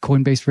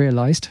Coinbase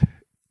realized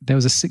there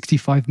was a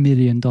 $65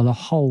 million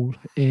hole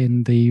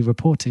in the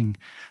reporting,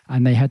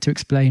 and they had to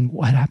explain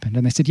what had happened.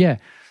 And they said,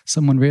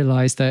 someone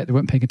realized that they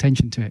weren't paying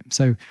attention to it.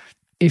 So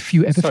if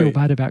you ever feel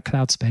bad about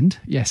cloud spend,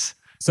 yes.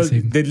 So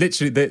they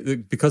literally,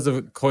 because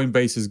of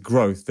Coinbase's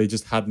growth, they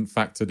just hadn't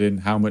factored in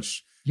how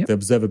much the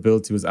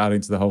observability was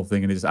adding to the whole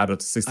thing, and it just added up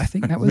to 65 I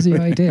think that was the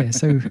idea.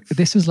 So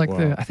this was like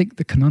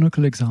the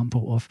canonical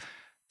example of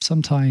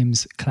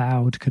sometimes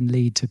cloud can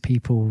lead to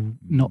people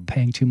not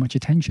paying too much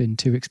attention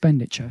to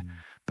expenditure.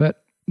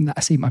 But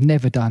I've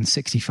never done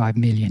 $65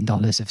 million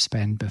of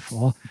spend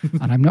before,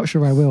 and I'm not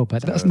sure I will,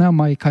 but that's now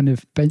my kind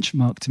of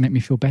benchmark to make me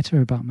feel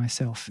better about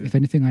myself. If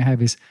anything I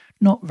have is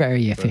not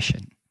very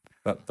efficient.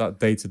 That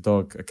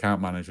Datadog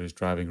account manager is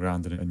driving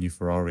around in a new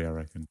Ferrari, I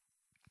reckon.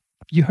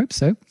 You hope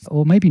so,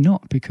 or maybe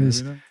not,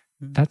 because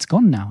that's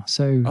gone now.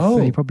 So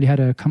they probably had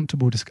a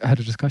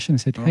discussion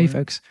and said, "Hey,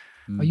 folks,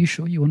 are you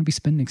sure you want to be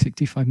spending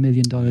 $65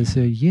 million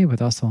a year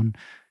with us on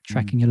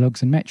tracking your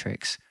logs and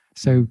metrics?"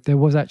 So there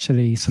was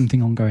actually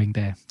something ongoing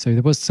there. So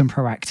there was some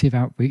proactive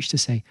outreach to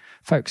say,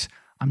 "Folks,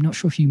 I'm not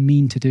sure if you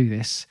mean to do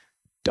this.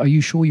 Are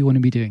you sure you want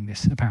to be doing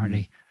this?"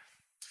 Apparently.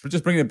 But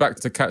just bringing it back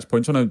to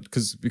Catchpoint,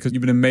 because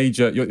you've been a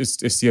major, it's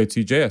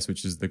CO2JS,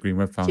 which is the Green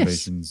Web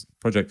Foundation's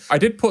project. I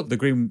did put the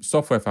Green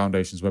Software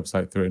Foundation's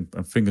website through it,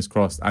 and fingers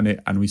crossed,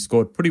 and we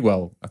scored pretty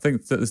well. I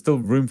think there's still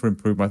room for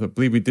improvement. I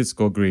believe we did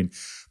score green.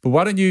 But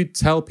why don't you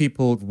tell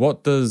people,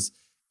 what does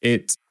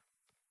it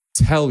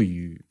tell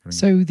you?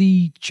 So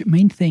the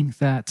main thing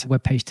that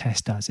Web Page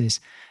Test does is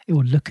it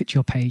will look at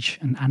your page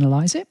and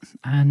analyze it.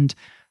 And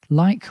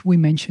like we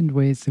mentioned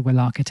with the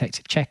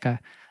well-architected checker,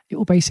 it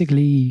will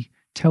basically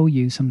tell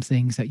you some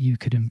things that you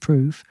could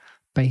improve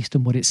based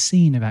on what it's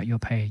seen about your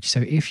page. So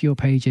if your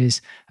page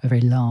is a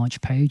very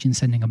large page and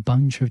sending a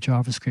bunch of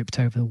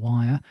JavaScript over the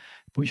wire,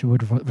 which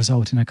would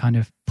result in a kind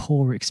of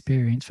poor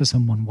experience for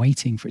someone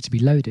waiting for it to be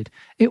loaded,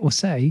 it will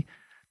say,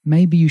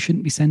 maybe you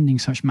shouldn't be sending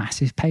such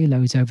massive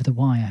payloads over the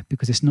wire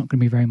because it's not going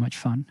to be very much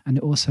fun. And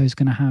it also is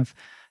going to have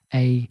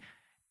an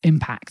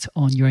impact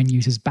on your end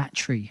user's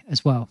battery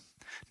as well.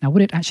 Now,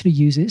 what it actually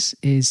uses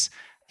is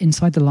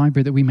inside the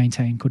library that we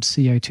maintain called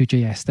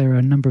CO2JS, there are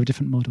a number of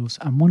different models.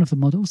 And one of the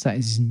models that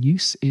is in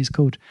use is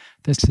called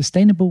the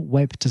Sustainable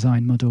Web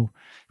Design Model,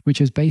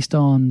 which is based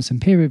on some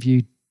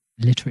peer-reviewed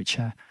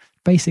literature,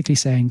 basically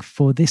saying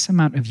for this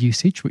amount of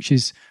usage, which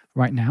is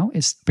right now,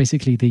 it's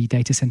basically the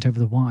data sent over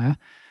the wire,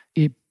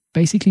 it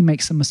basically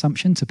makes some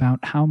assumptions about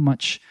how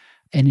much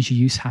energy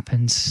use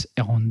happens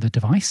on the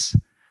device,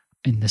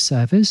 in the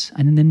servers,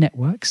 and in the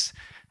networks.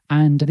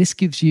 And this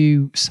gives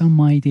you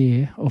some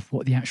idea of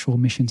what the actual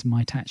emissions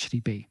might actually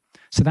be.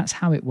 So that's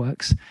how it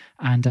works.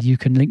 And you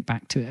can link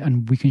back to it,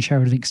 and we can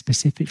share a link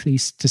specifically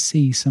to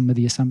see some of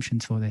the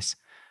assumptions for this.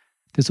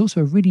 There's also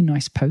a really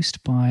nice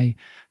post by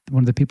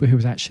one of the people who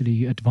was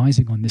actually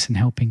advising on this and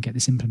helping get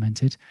this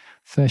implemented,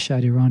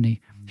 Farshad Irani.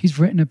 He's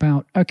written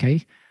about,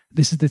 okay,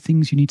 this is the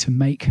things you need to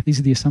make. These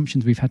are the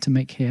assumptions we've had to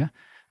make here.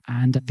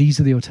 And these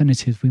are the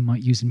alternatives we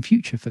might use in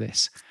future for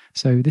this.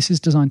 So this is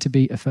designed to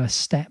be a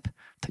first step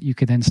that you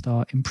could then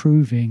start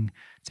improving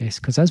this.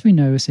 Because as we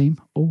know, Asim,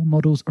 all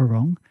models are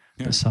wrong,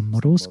 but some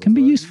models can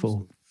be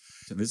useful.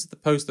 So this is the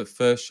post that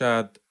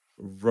Farshad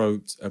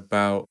wrote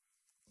about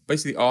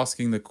basically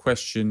asking the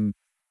question,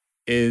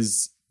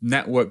 is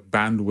network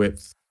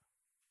bandwidth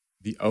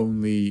the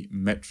only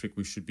metric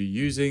we should be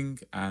using?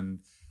 And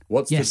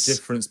what's the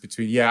difference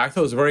between... I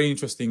thought it was a very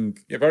interesting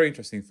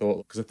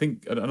thought, because I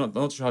think, I'm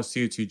not sure how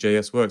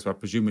CO2JS works, but I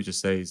presume it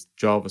just says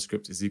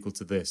JavaScript is equal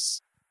to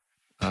this.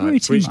 Pretty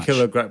for each much.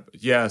 kilogram.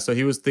 Yeah, so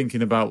he was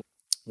thinking about,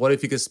 what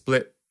if you could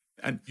split,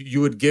 and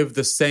you would give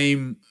the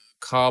same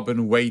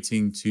carbon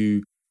weighting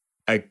to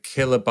a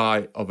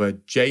kilobyte of a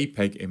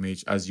JPEG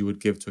image as you would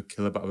give to a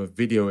kilobyte of a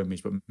video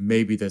image, but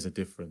maybe there's a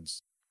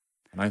difference.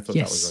 And I thought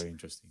that was very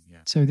interesting. Yeah.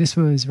 So this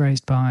was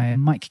raised by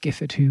Mike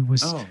Gifford, who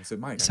was... Oh, is it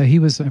Mike? So he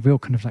was a real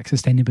kind of like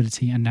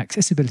sustainability and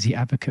accessibility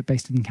advocate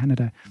based in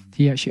Canada.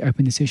 He actually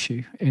opened this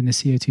issue in the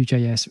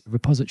CO2JS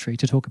repository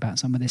to talk about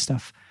some of this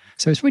stuff.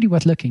 So it's really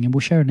worth looking, and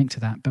we'll share a link to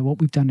that. But what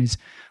we've done is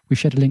we've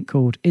shared a link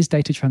called Is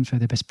Data Transfer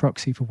the Best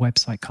Proxy for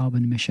Website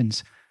Carbon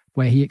Emissions?,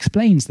 where he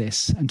explains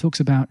this and talks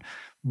about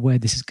where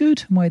this is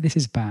good and where this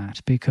is bad,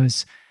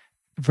 because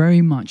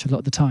very much a lot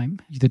of the time,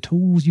 the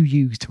tools you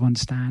use to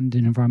understand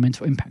an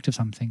environmental impact of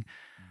something,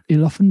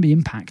 it'll often be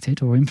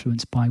impacted or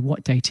influenced by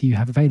what data you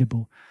have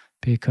available,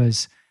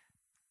 because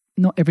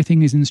not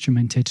everything is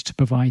instrumented to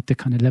provide the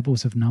kind of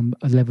levels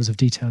of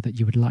detail that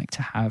you would like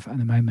to have at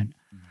the moment.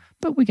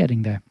 But we're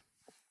getting there.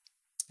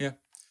 Yeah.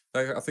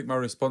 I think my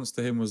response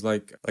to him was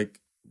like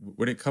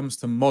when it comes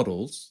to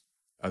models,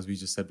 as we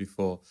just said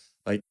before,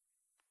 like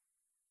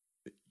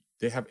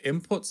they have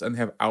inputs and they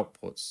have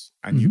outputs,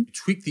 and you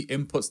tweak the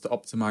inputs to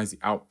optimize the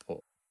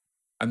output.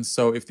 And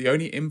so if the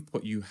only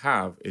input you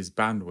have is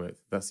bandwidth,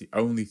 that's the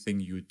only thing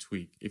you would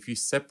tweak. If you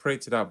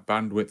separated out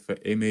bandwidth for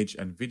image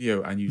and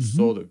video, and you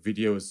saw that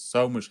video is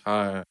so much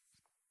higher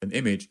than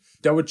image,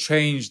 that would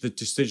change the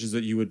decisions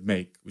that you would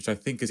make, which I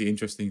think is the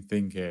interesting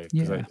thing here.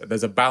 Because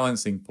there's a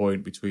balancing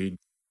point between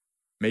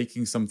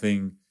making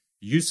something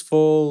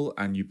useful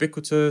and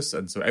ubiquitous,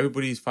 and so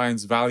everybody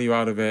finds value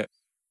out of it,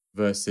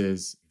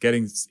 versus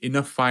getting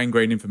enough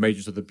fine-grained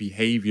information so the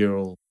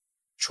behavioral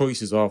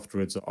choices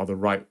afterwards are the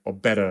right or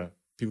better.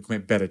 People can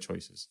make better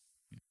choices.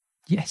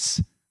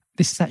 Yes.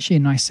 This is actually a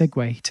nice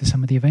segue to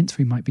some of the events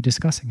we might be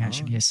discussing,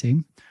 actually,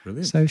 Asim.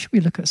 Brilliant. So should we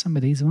look at some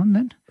of these on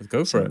then? Let's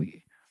go for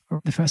it.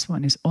 The first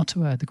one is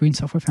Ottawa, the Green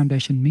Software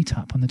Foundation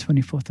meetup on the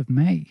 24th of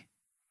May.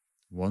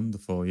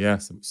 Wonderful.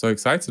 Yes. I'm so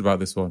excited about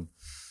this one.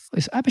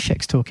 It's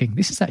Abhishek's talking.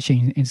 This is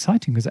actually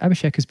exciting because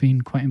Abhishek has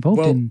been quite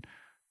involved in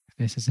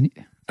this, isn't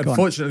he?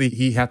 Unfortunately,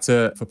 he had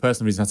to, for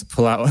personal reasons,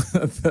 pull out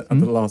at the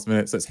last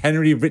minute. So it's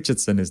Henry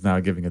Richardson is now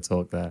giving a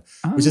talk there,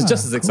 which is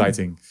just as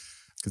exciting,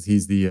 because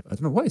he's the, I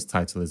don't know what his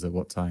title is at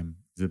what time.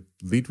 Is it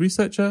lead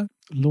researcher?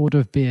 Lord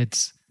of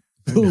Beards.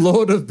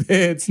 Lord of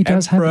Beards. He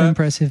does have an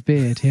impressive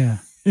beard, yeah.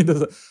 He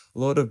does.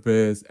 Lord of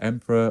Beards,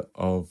 Emperor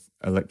of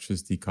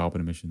Electricity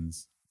Carbon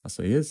Emissions. That's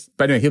what he is.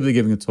 But anyway, he'll be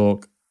giving a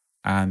talk.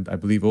 And I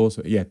believe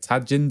also,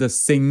 Tajinder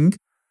Singh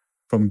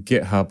from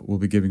GitHub will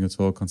be giving a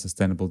talk on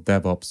sustainable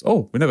DevOps.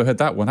 Oh, we never heard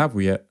that one, have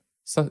we yet?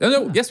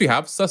 Yes, we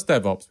have. Sus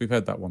DevOps. We've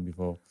heard that one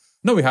before.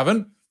 No, we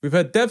haven't. We've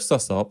heard Dev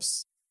Sus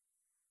Ops.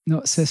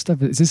 Not Sus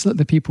DevOps. Is this like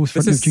the People's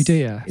Front of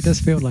Judea? It does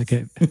feel like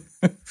it.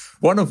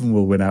 One of them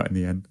will win out in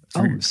the end.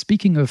 Oh,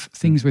 speaking of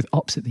things with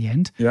ops at the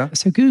end. Yeah.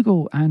 So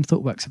Google and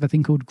ThoughtWorks have a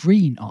thing called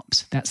Green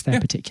Ops. That's their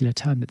particular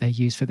term that they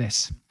use for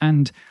this.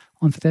 And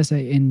on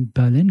Thursday in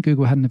Berlin,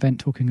 Google had an event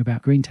talking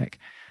about green tech.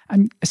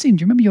 And Asim,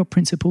 do you remember your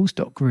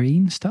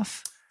principles.green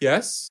stuff?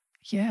 Yes.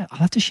 Yeah, I'll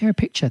have to share a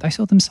picture. I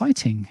saw them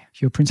citing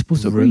your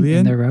principles.green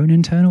in their own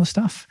internal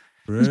stuff.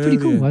 Brilliant. It was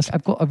pretty cool.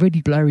 I've got a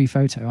really blurry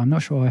photo. I'm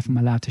not sure if I'm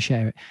allowed to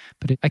share it,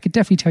 but I could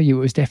definitely tell you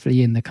it was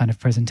definitely in the kind of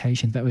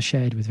presentation that was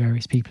shared with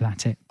various people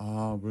at it.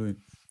 Oh, brilliant.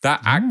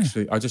 That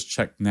actually, I just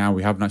checked now,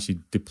 we haven't actually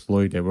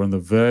deployed it. We're on the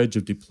verge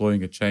of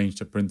deploying a change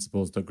to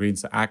principles.green.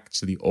 So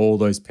actually all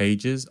those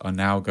pages are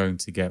now going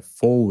to get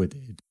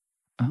forwarded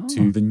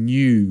to the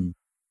new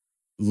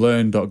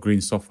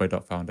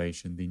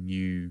learn.greensoftware.foundation, the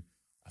new,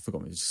 I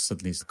forgot,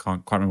 suddenly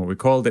can't quite remember what we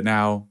called it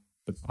now,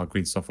 but our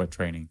green software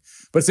training.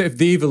 But it's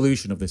the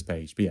evolution of this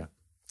page, but yeah.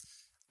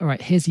 All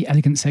right, here's the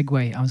elegant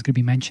segue I was going to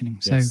be mentioning.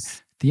 Yes.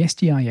 So the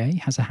SDIA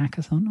has a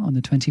hackathon on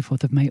the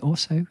 24th of May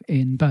also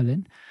in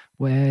Berlin,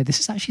 where this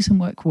is actually some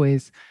work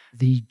with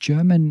the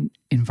German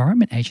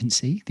Environment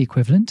Agency, the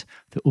equivalent,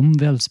 the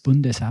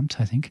Umweltbundesamt,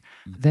 I think.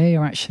 They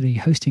are actually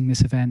hosting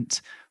this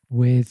event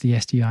with the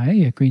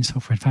SDIA, a Green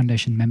Software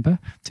Foundation member,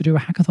 to do a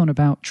hackathon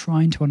about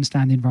trying to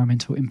understand the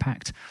environmental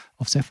impact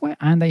of software.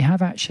 And they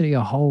have actually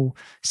a whole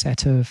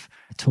set of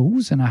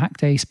tools and a hack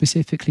day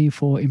specifically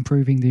for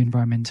improving the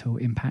environmental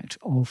impact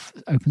of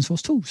open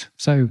source tools.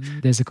 So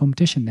there's a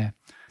competition there.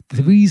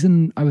 The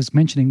reason I was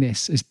mentioning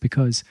this is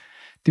because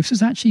this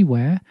was actually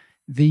where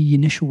the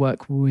initial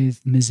work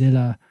with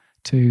Mozilla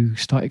to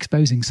start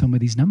exposing some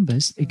of these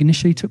numbers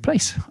initially took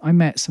place. I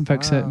met some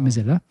folks at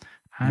Mozilla,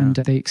 and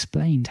they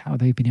explained how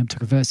they've been able to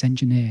reverse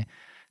engineer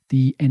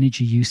the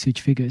energy usage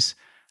figures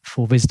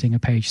for visiting a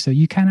page. So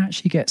you can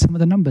actually get some of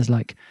the numbers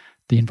like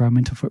the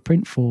environmental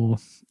footprint for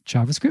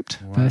JavaScript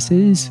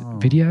versus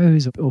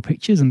videos or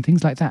pictures and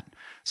things like that.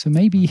 So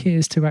maybe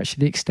here's to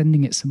actually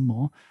extending it some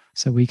more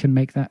so we can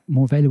make that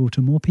more available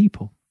to more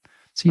people.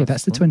 So yeah,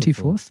 that's the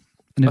wonderful. 24th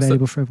and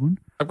available for everyone.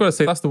 I've got to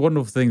say, that's the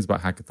wonderful things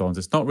about hackathons.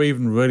 It's not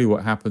even really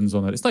what happens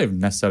on it. It's not even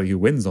necessarily who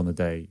wins on the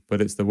day,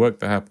 but it's the work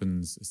that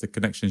happens. It's the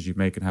connections you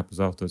make and happens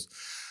afterwards.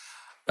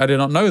 I did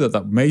not know that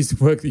amazing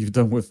work that you've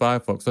done with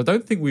Firefox. I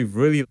don't think we've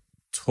really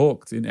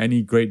talked in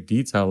any great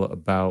detail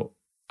about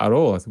at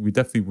all. I think we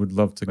definitely would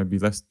love to maybe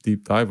less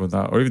deep dive on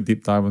that, or even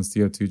deep dive on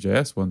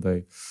CO2JS one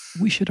day.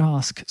 We should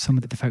ask some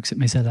of the folks at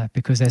Mozilla,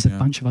 because there's a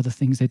bunch of other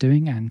things they're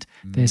doing, and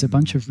there's a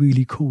bunch of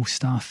really cool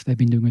stuff they've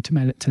been doing with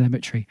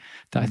telemetry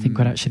that I think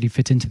would actually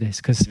fit into this,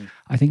 because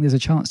I think there's a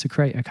chance to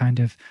create a kind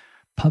of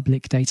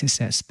public data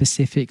set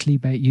specifically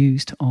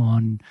used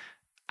on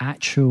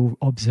actual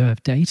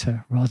observed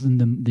data rather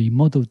than the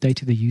modeled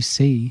data that you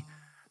see,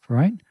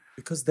 right?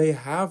 Because they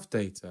have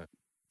data.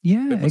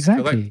 Yeah,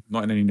 exactly. Collect,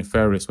 not in any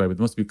nefarious way, but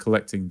they must be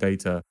collecting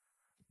data.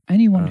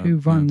 Anyone who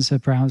runs a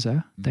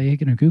browser, they're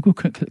going to Google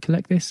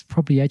collect this,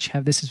 probably Edge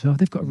have this as well.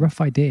 They've got a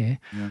rough idea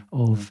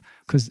of,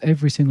 because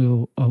every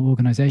single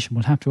organization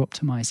will have to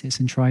optimize this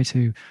and try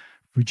to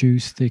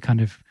reduce the kind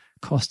of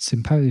costs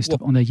imposed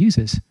on their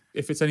users.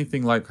 If it's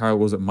anything like how it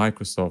was at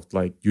Microsoft,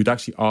 like you'd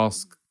actually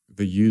ask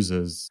the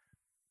users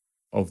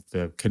of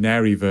the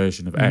Canary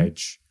version of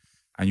Edge,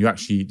 and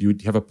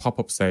you'd have a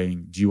pop-up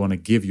saying, do you want to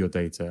give your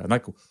data? And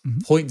like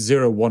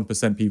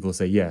 0.01% people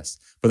say yes,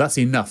 but that's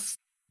enough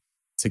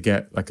to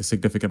get like a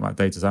significant amount of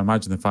data. So I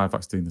imagine the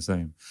Firefox doing the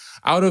same.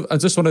 I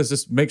just want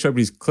to make sure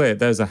everybody's clear.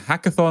 There's a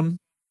hackathon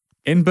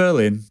in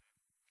Berlin,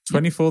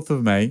 24th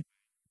of May.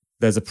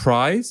 There's a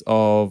prize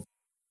of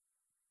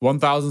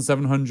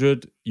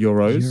 1,700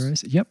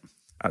 euros. Yep.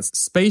 That's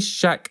Space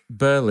Shack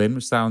Berlin,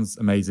 which sounds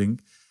amazing.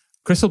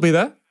 Chris will be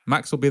there.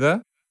 Max will be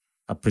there.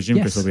 I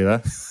presume Chris will be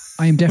there.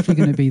 I am definitely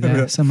going to be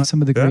there. Some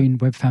of the Green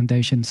Web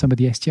Foundation, some of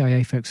the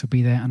SGIA folks will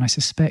be there, and I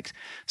suspect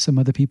some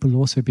other people will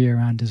also be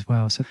around as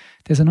well. So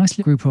there's a nice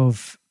little group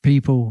of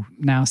people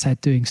now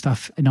doing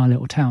stuff in our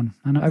little town,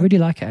 and I really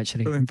like it,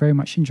 actually. I'm very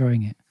much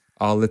enjoying it.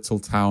 Our little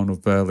town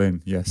of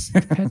Berlin, yes.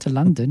 Compared to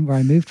London, where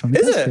I moved from.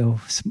 Is it?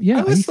 Yeah.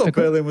 I always thought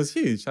Berlin was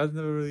huge. I've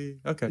never really...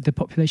 Okay. The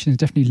population is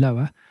definitely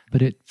lower,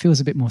 but it feels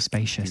a bit more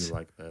spacious. I do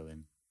like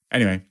Berlin.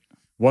 Anyway...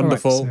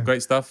 Wonderful,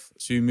 great stuff.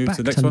 Should we move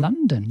to the next one? Back to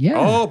London, yeah.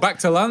 Oh, back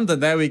to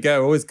London. There we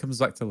go. Always comes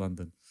back to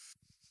London.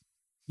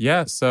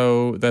 Yeah,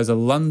 so there's a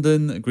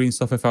London Green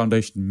Software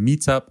Foundation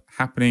meetup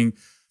happening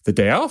the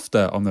day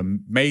after on the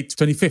May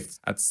 25th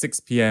at 6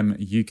 p.m.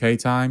 UK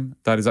time.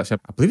 That is actually,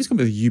 I believe it's going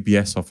to be the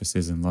UBS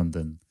offices in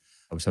London,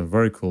 which have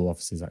very cool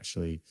offices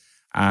actually.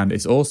 And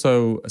it's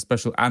also a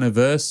special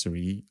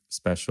anniversary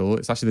special.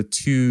 It's actually the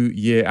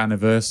 2-year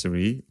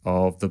anniversary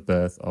of the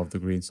birth of the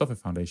Green Software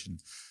Foundation.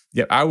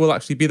 Yeah, I will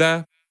actually be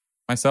there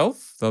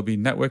myself. There'll be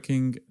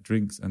networking,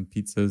 drinks, and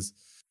pizzas.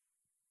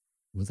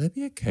 Will there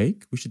be a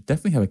cake? We should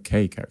definitely have a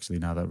cake, actually,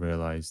 now that I've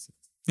realized.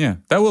 Yeah,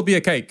 there will be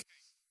a cake.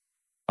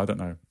 I don't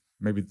know.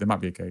 Maybe there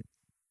might be a cake.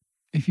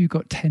 If you've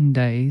got 10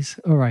 days,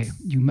 all right,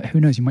 who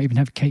knows, you might even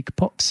have cake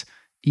pops.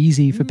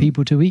 Easy for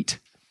people to eat.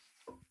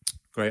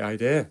 Great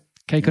idea.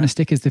 Cake on a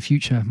stick is the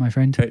future, my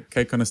friend.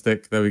 Cake on a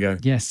stick. There we go.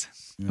 Yes.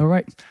 Yeah. All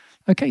right.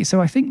 Okay, so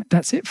I think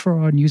that's it for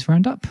our news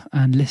roundup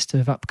and list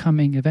of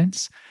upcoming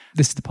events.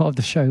 This is the part of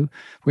the show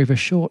where we have a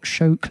short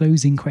show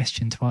closing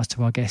question to ask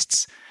to our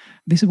guests.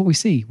 This is what we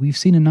see. We've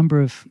seen a number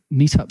of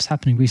meetups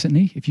happening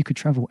recently. If you could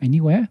travel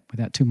anywhere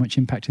without too much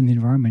impact on the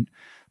environment,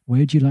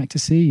 where would you like to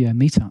see a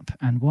meetup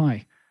and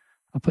why?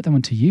 I'll put that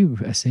one to you,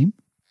 Asim.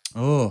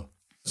 Oh,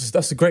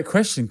 that's a great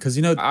question,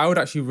 because, I would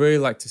actually really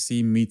like to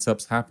see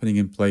meetups happening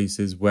in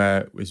places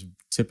where it's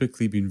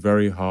typically been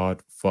very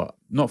hard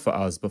not for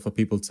us, but for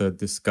people to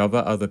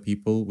discover other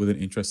people with an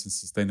interest in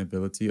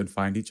sustainability and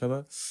find each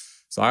other.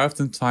 So I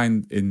often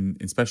find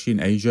especially in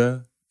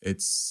Asia,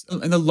 it's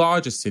in the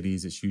larger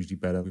cities, it's usually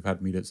better. We've had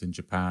meetups in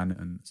Japan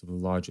and some of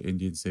the larger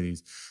Indian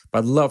cities, but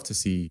I'd love to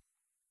see,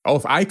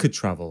 if I could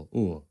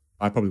travel,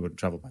 I probably wouldn't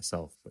travel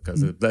myself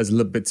because there's a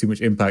little bit too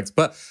much impact,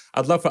 but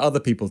I'd love for other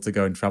people to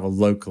go and travel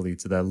locally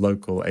to their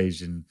local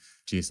Asian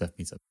GSF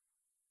meetup.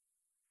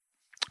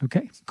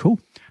 Okay, cool.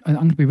 I'm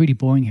going to be really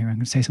boring here. I'm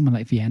going to say someone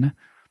like Vienna,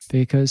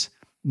 because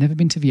never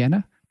been to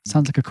Vienna.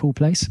 Sounds like a cool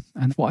place.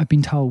 And what I've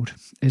been told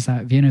is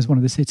that Vienna is one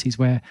of the cities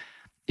where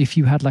if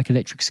you had like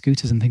electric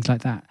scooters and things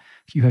like that,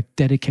 you had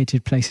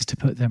dedicated places to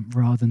put them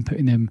rather than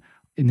putting them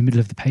in the middle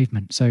of the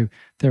pavement. So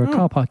there are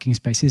car parking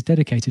spaces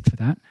dedicated for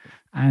that.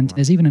 And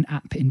there's even an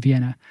app in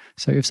Vienna.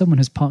 So if someone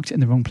has parked it in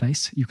the wrong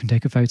place, you can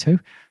take a photo,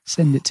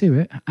 send it to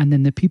it. And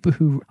then the people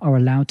who are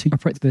allowed to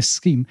operate this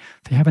scheme,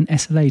 they have an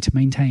SLA to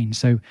maintain.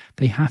 So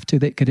they have to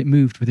get it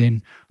moved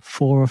within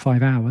 4 or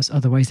 5 hours.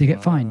 Otherwise, they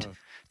get fined.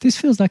 This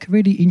feels like a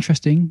really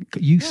interesting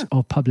use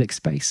of public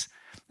space.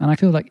 And I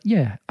feel like,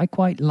 I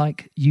quite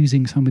like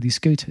using some of these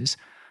scooters,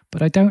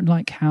 but I don't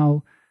like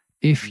how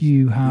if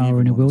you are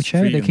in a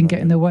wheelchair, they can get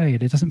in the way.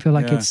 It doesn't feel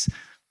like it's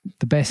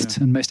the best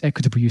and most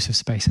equitable use of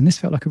space. And this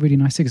felt like a really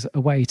nice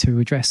a way to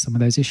address some of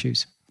those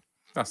issues.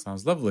 That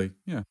sounds lovely.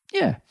 Yeah.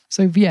 Yeah.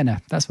 So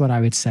Vienna, that's what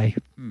I would say.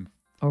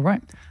 All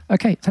right.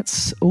 Okay,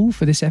 that's all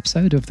for this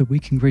episode of The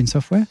Week in Green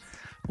Software.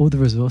 All the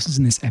resources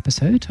in this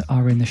episode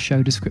are in the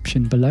show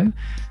description below,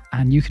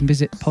 and you can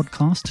visit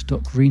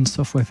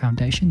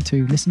podcast.greensoftwarefoundation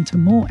to listen to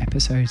more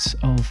episodes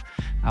of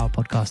our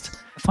podcast.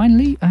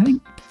 Finally, I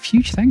think,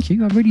 huge thank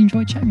you. I really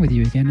enjoyed chatting with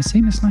you again,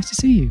 Asim. It's nice to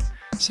see you.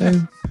 So,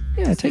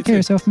 yeah, take care of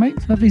yourself, mate.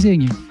 Lovely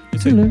seeing you.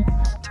 Toodaloo.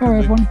 Ta-ra,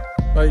 everyone.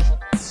 Bye.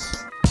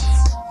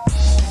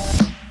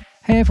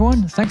 Hey,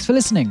 everyone. Thanks for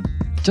listening.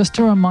 Just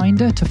a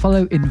reminder to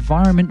follow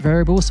Environment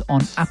Variables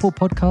on Apple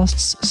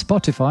Podcasts,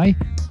 Spotify,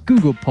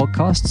 Google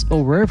Podcasts,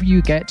 or wherever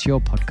you get your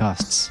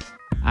podcasts.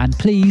 And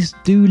please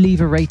do leave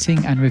a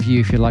rating and review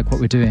if you like what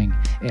we're doing.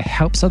 It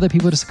helps other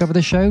people discover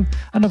the show.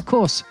 And of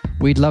course,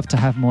 we'd love to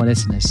have more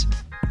listeners.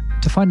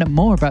 To find out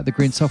more about the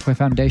Green Software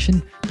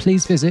Foundation,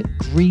 please visit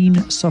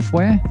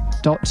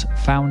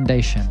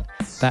greensoftware.foundation.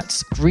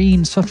 That's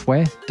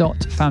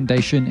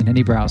greensoftware.foundation in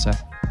any browser.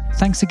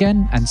 Thanks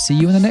again, and see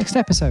you in the next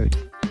episode.